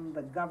from,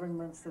 the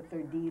governments that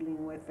they're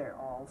dealing with, they're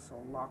also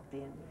locked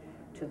in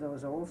to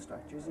those old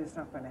structures. It's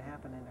not going to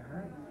happen in a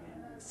hurry.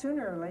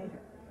 Sooner or later,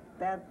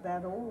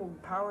 that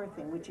old power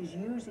thing, which is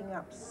using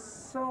up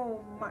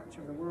so much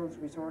of the world's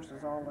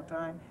resources all the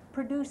time,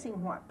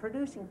 producing what?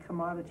 Producing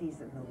commodities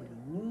that nobody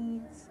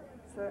needs.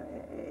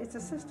 It's a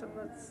system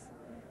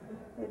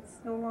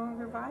it's no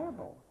longer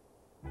viable.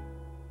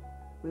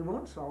 We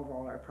won't solve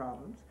all our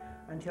problems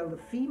until the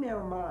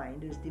female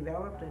mind is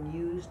developed and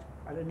used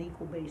on an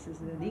equal basis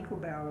and an equal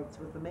balance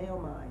with the male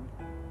mind.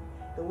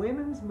 The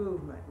women's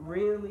movement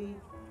really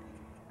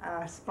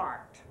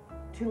sparked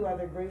two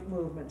other great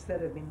movements that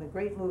have been the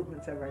great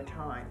movements of our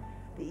time,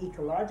 the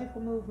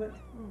ecological movement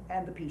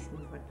and the peace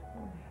movement.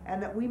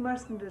 And that we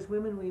mustn't, as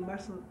women, we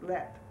mustn't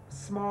let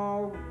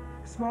small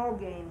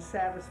gains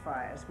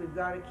satisfy us. We've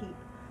got to keep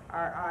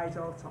our eyes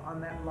also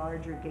on that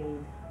larger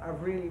game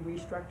of really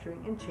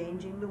restructuring and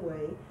changing the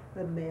way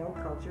the male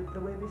culture, the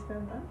way they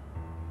spend money.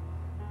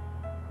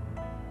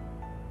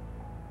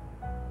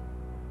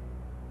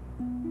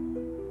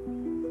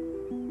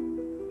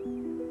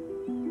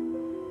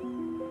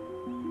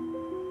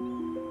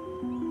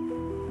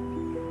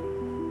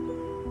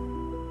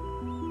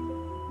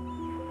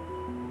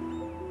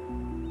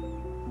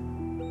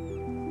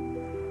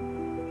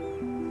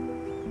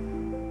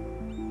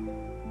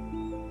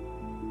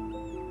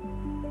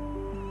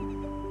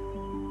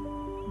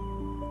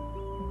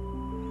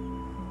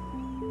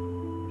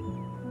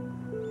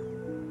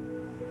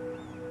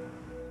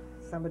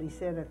 Somebody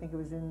said, I think it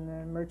was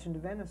in Merchant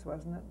of Venice,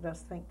 wasn't it?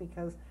 Dost think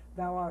because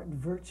thou art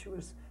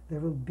virtuous, there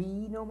will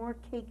be no more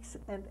cakes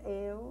and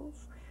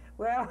ales?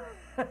 Well,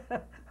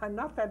 I'm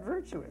not that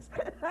virtuous.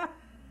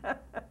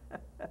 But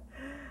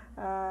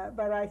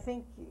I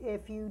think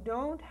if you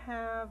don't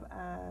have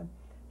a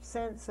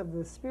sense of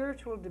the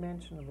spiritual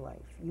dimension of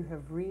life, you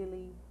have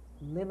really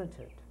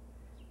limited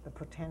the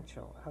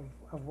potential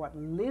of what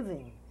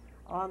living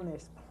on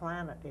this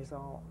planet is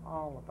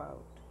all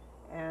about.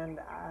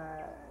 And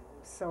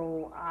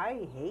so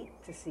I hate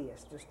to see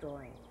us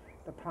destroying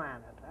the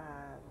planet,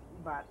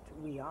 but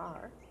we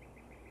are.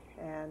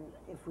 And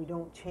if we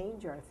don't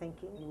change our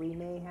thinking, we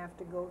may have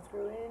to go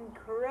through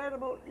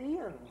incredible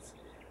eons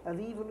of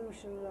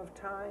evolution of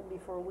time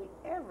before we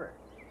ever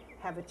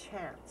have a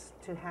chance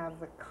to have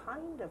the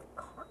kind of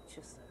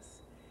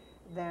consciousness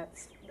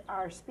that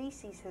our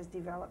species has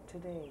developed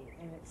today.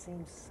 And it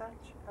seems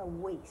such a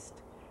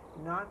waste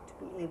not to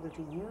be able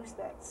to use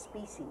that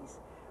species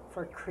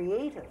for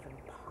creative and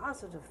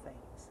positive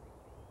things.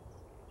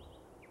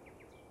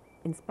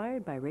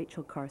 Inspired by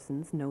Rachel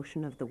Carson's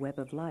notion of the web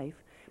of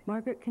life,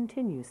 Margaret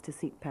continues to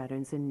seek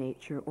patterns in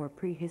nature or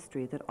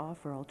prehistory that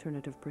offer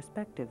alternative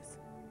perspectives.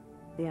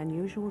 The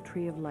unusual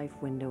Tree of Life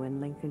window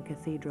in Lincoln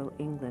Cathedral,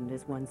 England,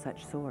 is one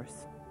such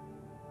source.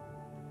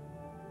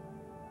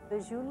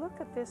 As you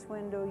look at this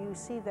window, you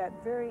see that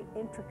very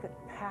intricate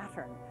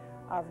pattern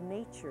of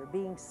nature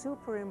being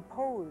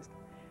superimposed.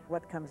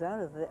 What comes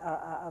out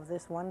of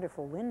this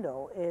wonderful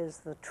window is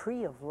the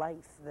tree of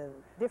life, the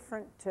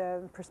different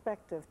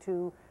perspective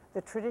to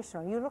the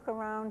traditional. You look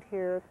around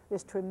here,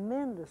 this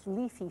tremendous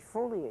leafy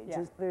foliage.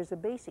 Yeah. There's a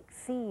basic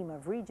theme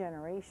of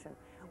regeneration,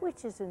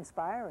 which is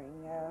inspiring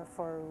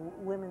for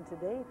women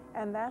today.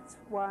 And that's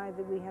why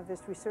we have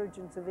this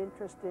resurgence of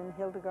interest in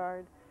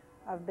Hildegard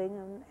of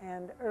Bingen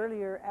and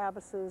earlier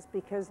abbesses,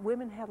 because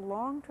women had a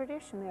long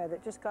tradition there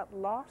that just got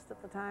lost at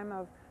the time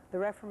of the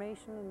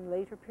Reformation and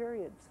later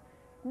periods.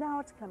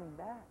 Now it's coming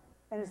back,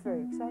 and it's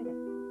very exciting.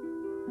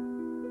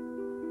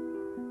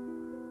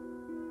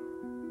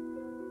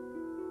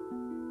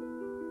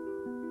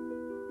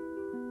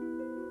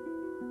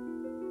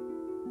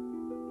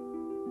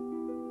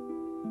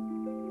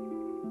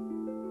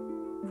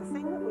 The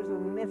thing that was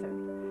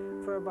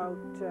omitted for about,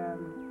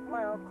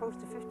 well, close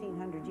to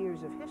 1,500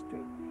 years of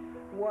history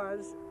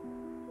was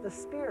the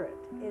spirit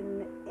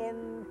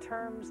in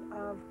terms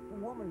of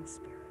woman's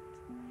spirit.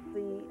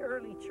 The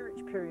early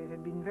church period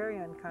had been very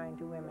unkind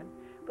to women,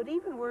 but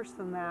even worse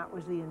than that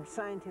was the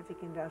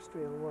scientific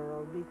industrial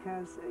world,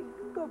 because you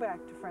can go back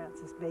to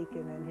Francis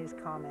Bacon and his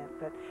comment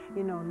that,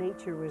 you know,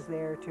 nature was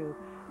there to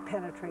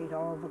penetrate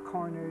all the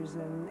corners,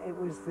 and it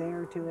was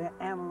there to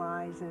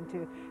analyze and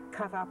to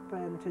cut up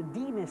and to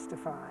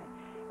demystify.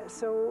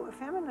 So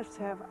feminists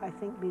have, I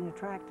think, been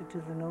attracted to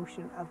the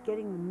notion of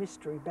getting the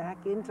mystery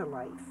back into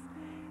life,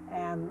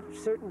 and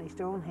certainly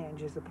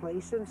Stonehenge is a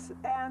place,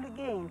 and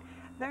again,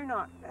 they're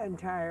not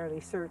entirely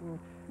certain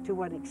to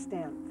what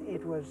extent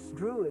it was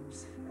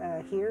Druids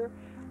here,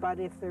 but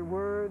if there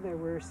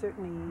were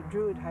certainly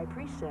Druid high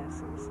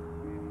priestesses.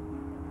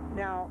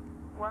 Now,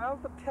 while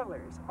the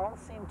pillars all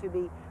seem to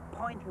be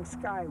pointing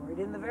skyward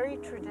in the very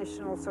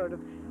traditional sort of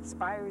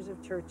spires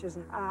of churches,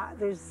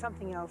 there's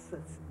something else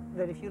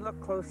that if you look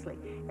closely,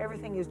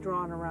 everything is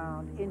drawn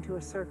around into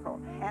a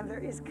circle, and there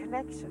is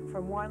connection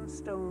from one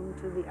stone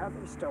to the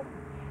other stone.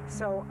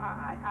 So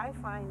I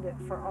find that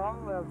for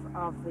all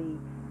of the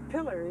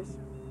pillars,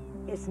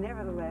 it's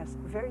nevertheless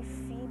very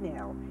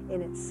female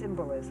in its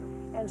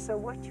symbolism. And so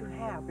what you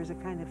have is a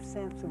kind of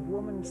sense of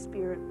woman's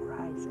spirit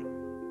rising.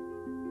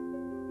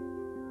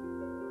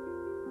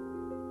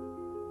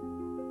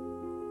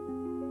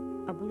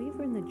 A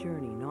believer in the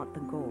journey, not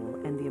the goal,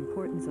 and the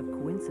importance of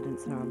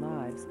coincidence in our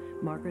lives,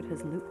 Margaret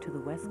has looped to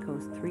the West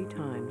Coast 3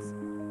 times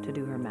to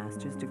do her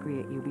master's degree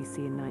at UBC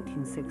in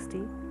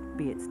 1960,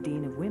 be its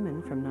Dean of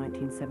Women from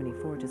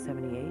 1974 to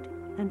 78,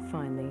 and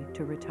finally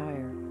to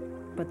retire.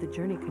 But the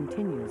journey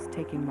continues,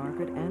 taking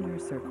Margaret and her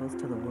circles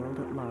to the world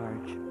at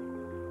large.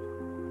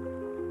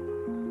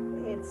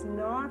 It's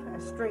not a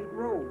straight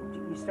road.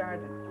 You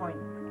start at point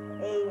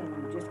A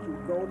and you just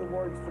keep go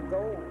towards the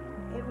goal.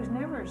 It was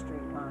never a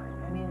straight line.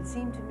 I mean, it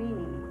seemed to me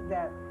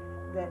that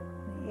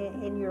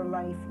in your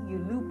life you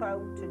loop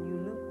out and you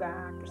loop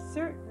back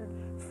certain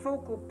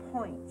focal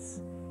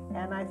points.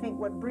 And I think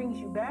what brings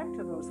you back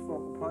to those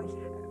focal points,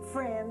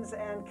 friends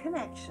and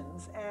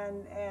connections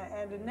and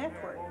a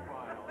network.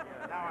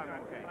 Now I'm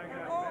okay.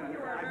 Oh, you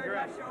are very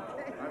much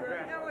okay.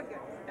 You're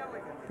elegant,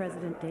 elegant.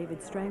 President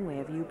David Strangway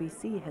of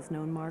UBC has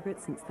known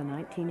Margaret since the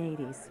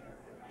 1980s.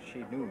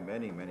 She knew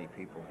many, many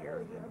people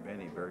here, and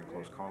many very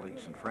close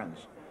colleagues and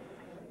friends.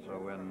 So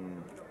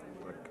when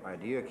the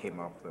idea came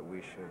up that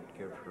we should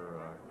give her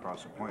a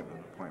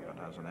cross-appointment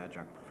as an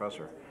adjunct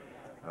professor,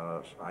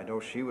 I know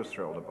she was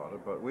thrilled about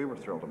it, but we were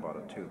thrilled about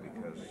it too,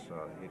 because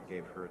it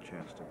gave her a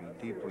chance to be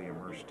deeply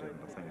immersed in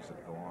the things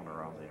that go on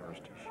around the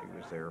university. She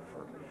was there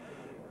for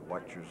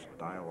lectures,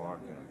 dialogue,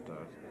 and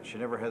she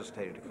never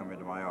hesitated to come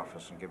into my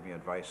office and give me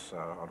advice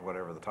on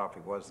whatever the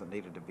topic was that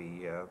needed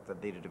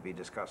to be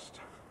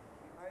discussed.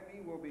 Behind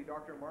me will be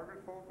Dr.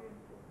 Margaret Fulton,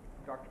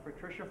 Dr.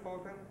 Patricia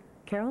Fulton.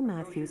 Carol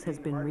Matthews has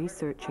been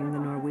researching the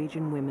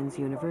Norwegian Women's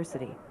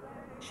University.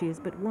 She is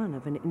but one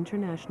of an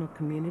international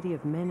community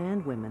of men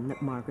and women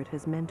that Margaret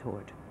has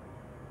mentored.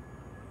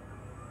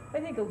 I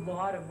think a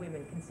lot of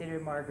women consider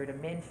Margaret a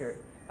mentor.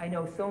 I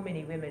know so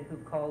many women who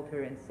called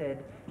her and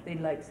said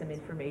they'd like some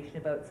information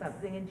about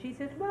something, and she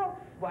says, well,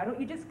 why don't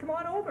you just come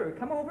over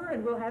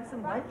and we'll have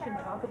some lunch and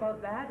talk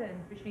about that.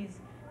 And she's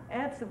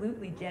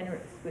absolutely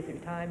generous with her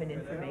time and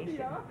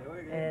information,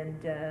 and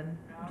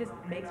just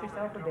makes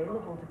herself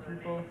available to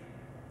people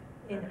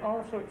in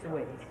all sorts of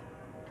ways.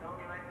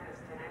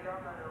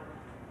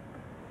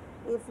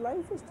 If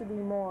life is to be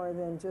more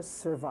than just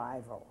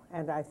survival,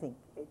 and I think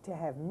to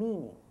have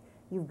meaning,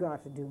 you've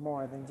got to do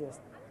more than just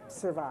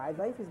survive.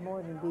 Life is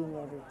more than being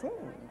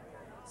entertained.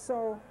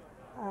 So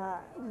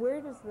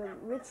where does the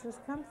richness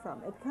come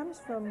from? It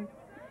comes from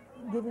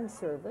giving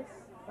service,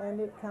 and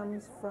it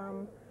comes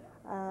from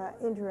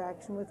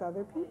interaction with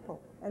other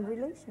people and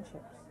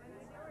relationships.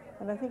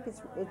 And I think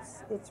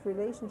it's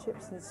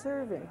relationships and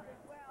serving.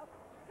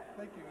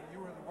 Thank you. You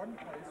were the one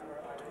place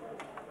where I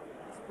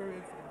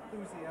experienced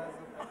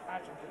enthusiasm and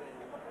passion today.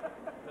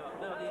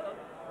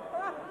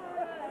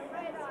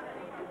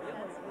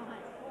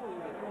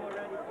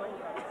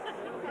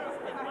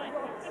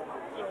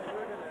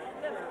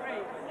 That's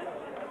great.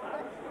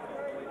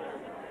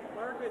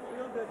 Margaret,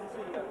 real good to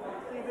see you.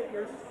 See that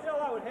you're still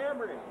out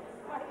hammering.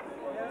 Yeah,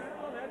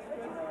 well, that's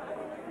good.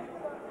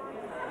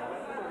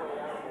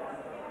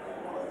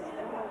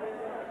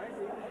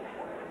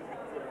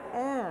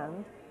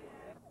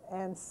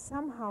 And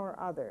somehow or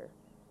other,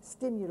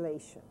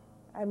 stimulation.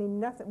 I mean,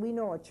 nothing. We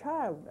know a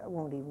child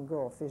won't even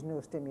grow if there's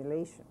no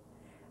stimulation.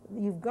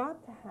 You've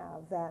got to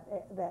have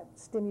that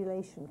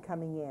stimulation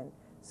coming in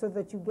so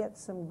that you get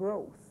some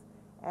growth.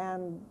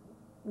 And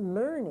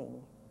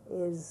learning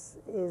is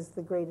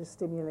the greatest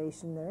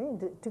stimulation therein,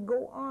 to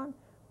go on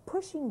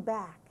pushing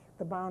back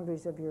the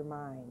boundaries of your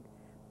mind,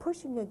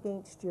 pushing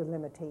against your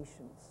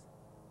limitations.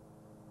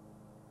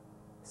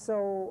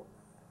 So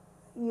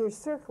your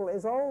circle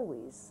is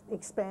always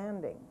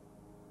expanding.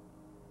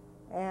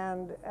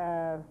 And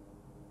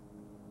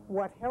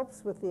what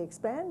helps with the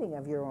expanding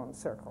of your own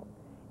circle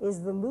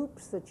is the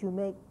loops that you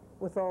make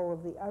with all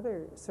of the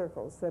other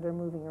circles that are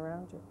moving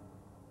around you.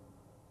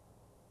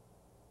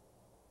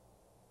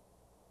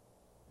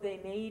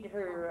 They made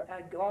her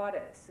a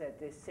goddess at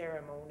this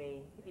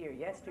ceremony here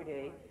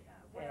yesterday,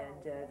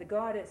 and the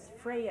goddess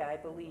Freya, I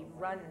believe,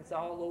 runs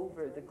all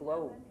over the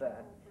globe,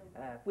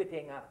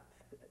 whipping up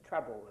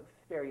trouble of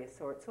various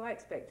sorts, so I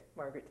expect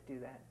Margaret to do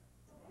that.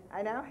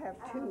 I now have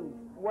 2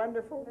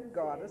 wonderful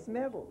goddess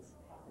medals.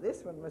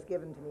 This one was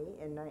given to me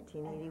in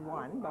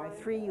 1981 by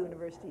 3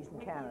 universities in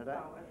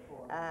Canada.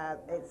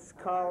 It's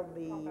called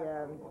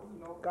the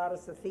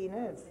Goddess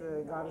Athena. It's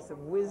the goddess of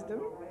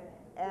wisdom,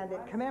 and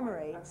it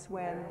commemorates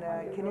when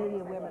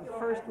Canadian women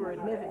first were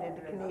admitted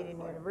into Canadian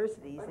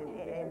universities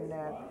in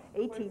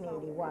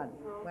 1881.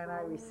 When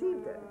I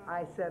received it,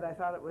 I said I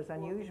thought it was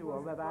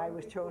unusual that I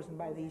was chosen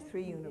by these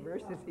 3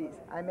 universities.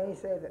 I may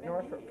say that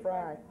Northrop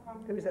Frye,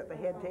 who was at the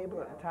head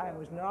table at the time,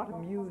 was not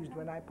amused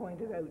when I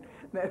pointed out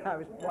that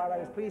while I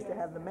was pleased to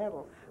have the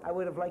medal, I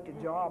would have liked a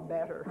job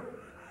better.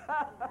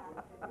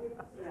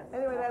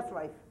 Anyway, that's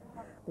life.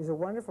 There's a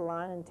wonderful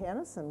line in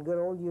Tennyson, good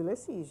old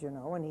Ulysses, you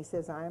know, and he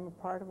says, "I am a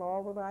part of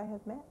all that I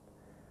have met."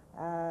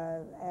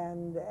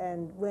 And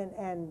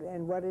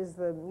what is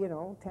the, you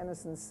know,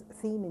 Tennyson's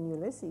theme in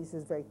Ulysses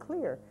is very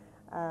clear,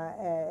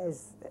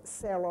 is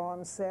sail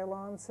on, sail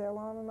on, sail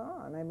on and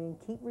on. I mean,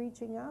 keep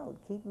reaching out,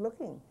 keep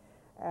looking,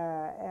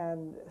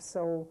 and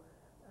so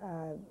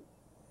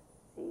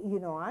you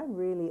know, I'm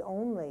really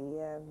only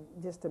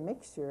just a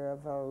mixture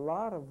of a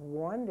lot of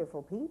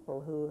wonderful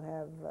people who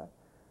have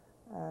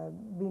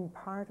been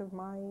part of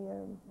my,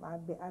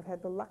 I've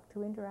had the luck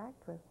to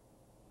interact with.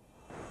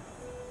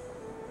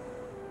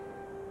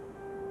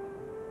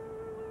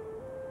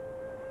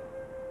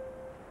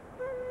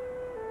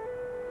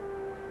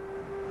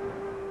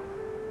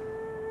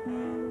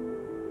 Mm-hmm.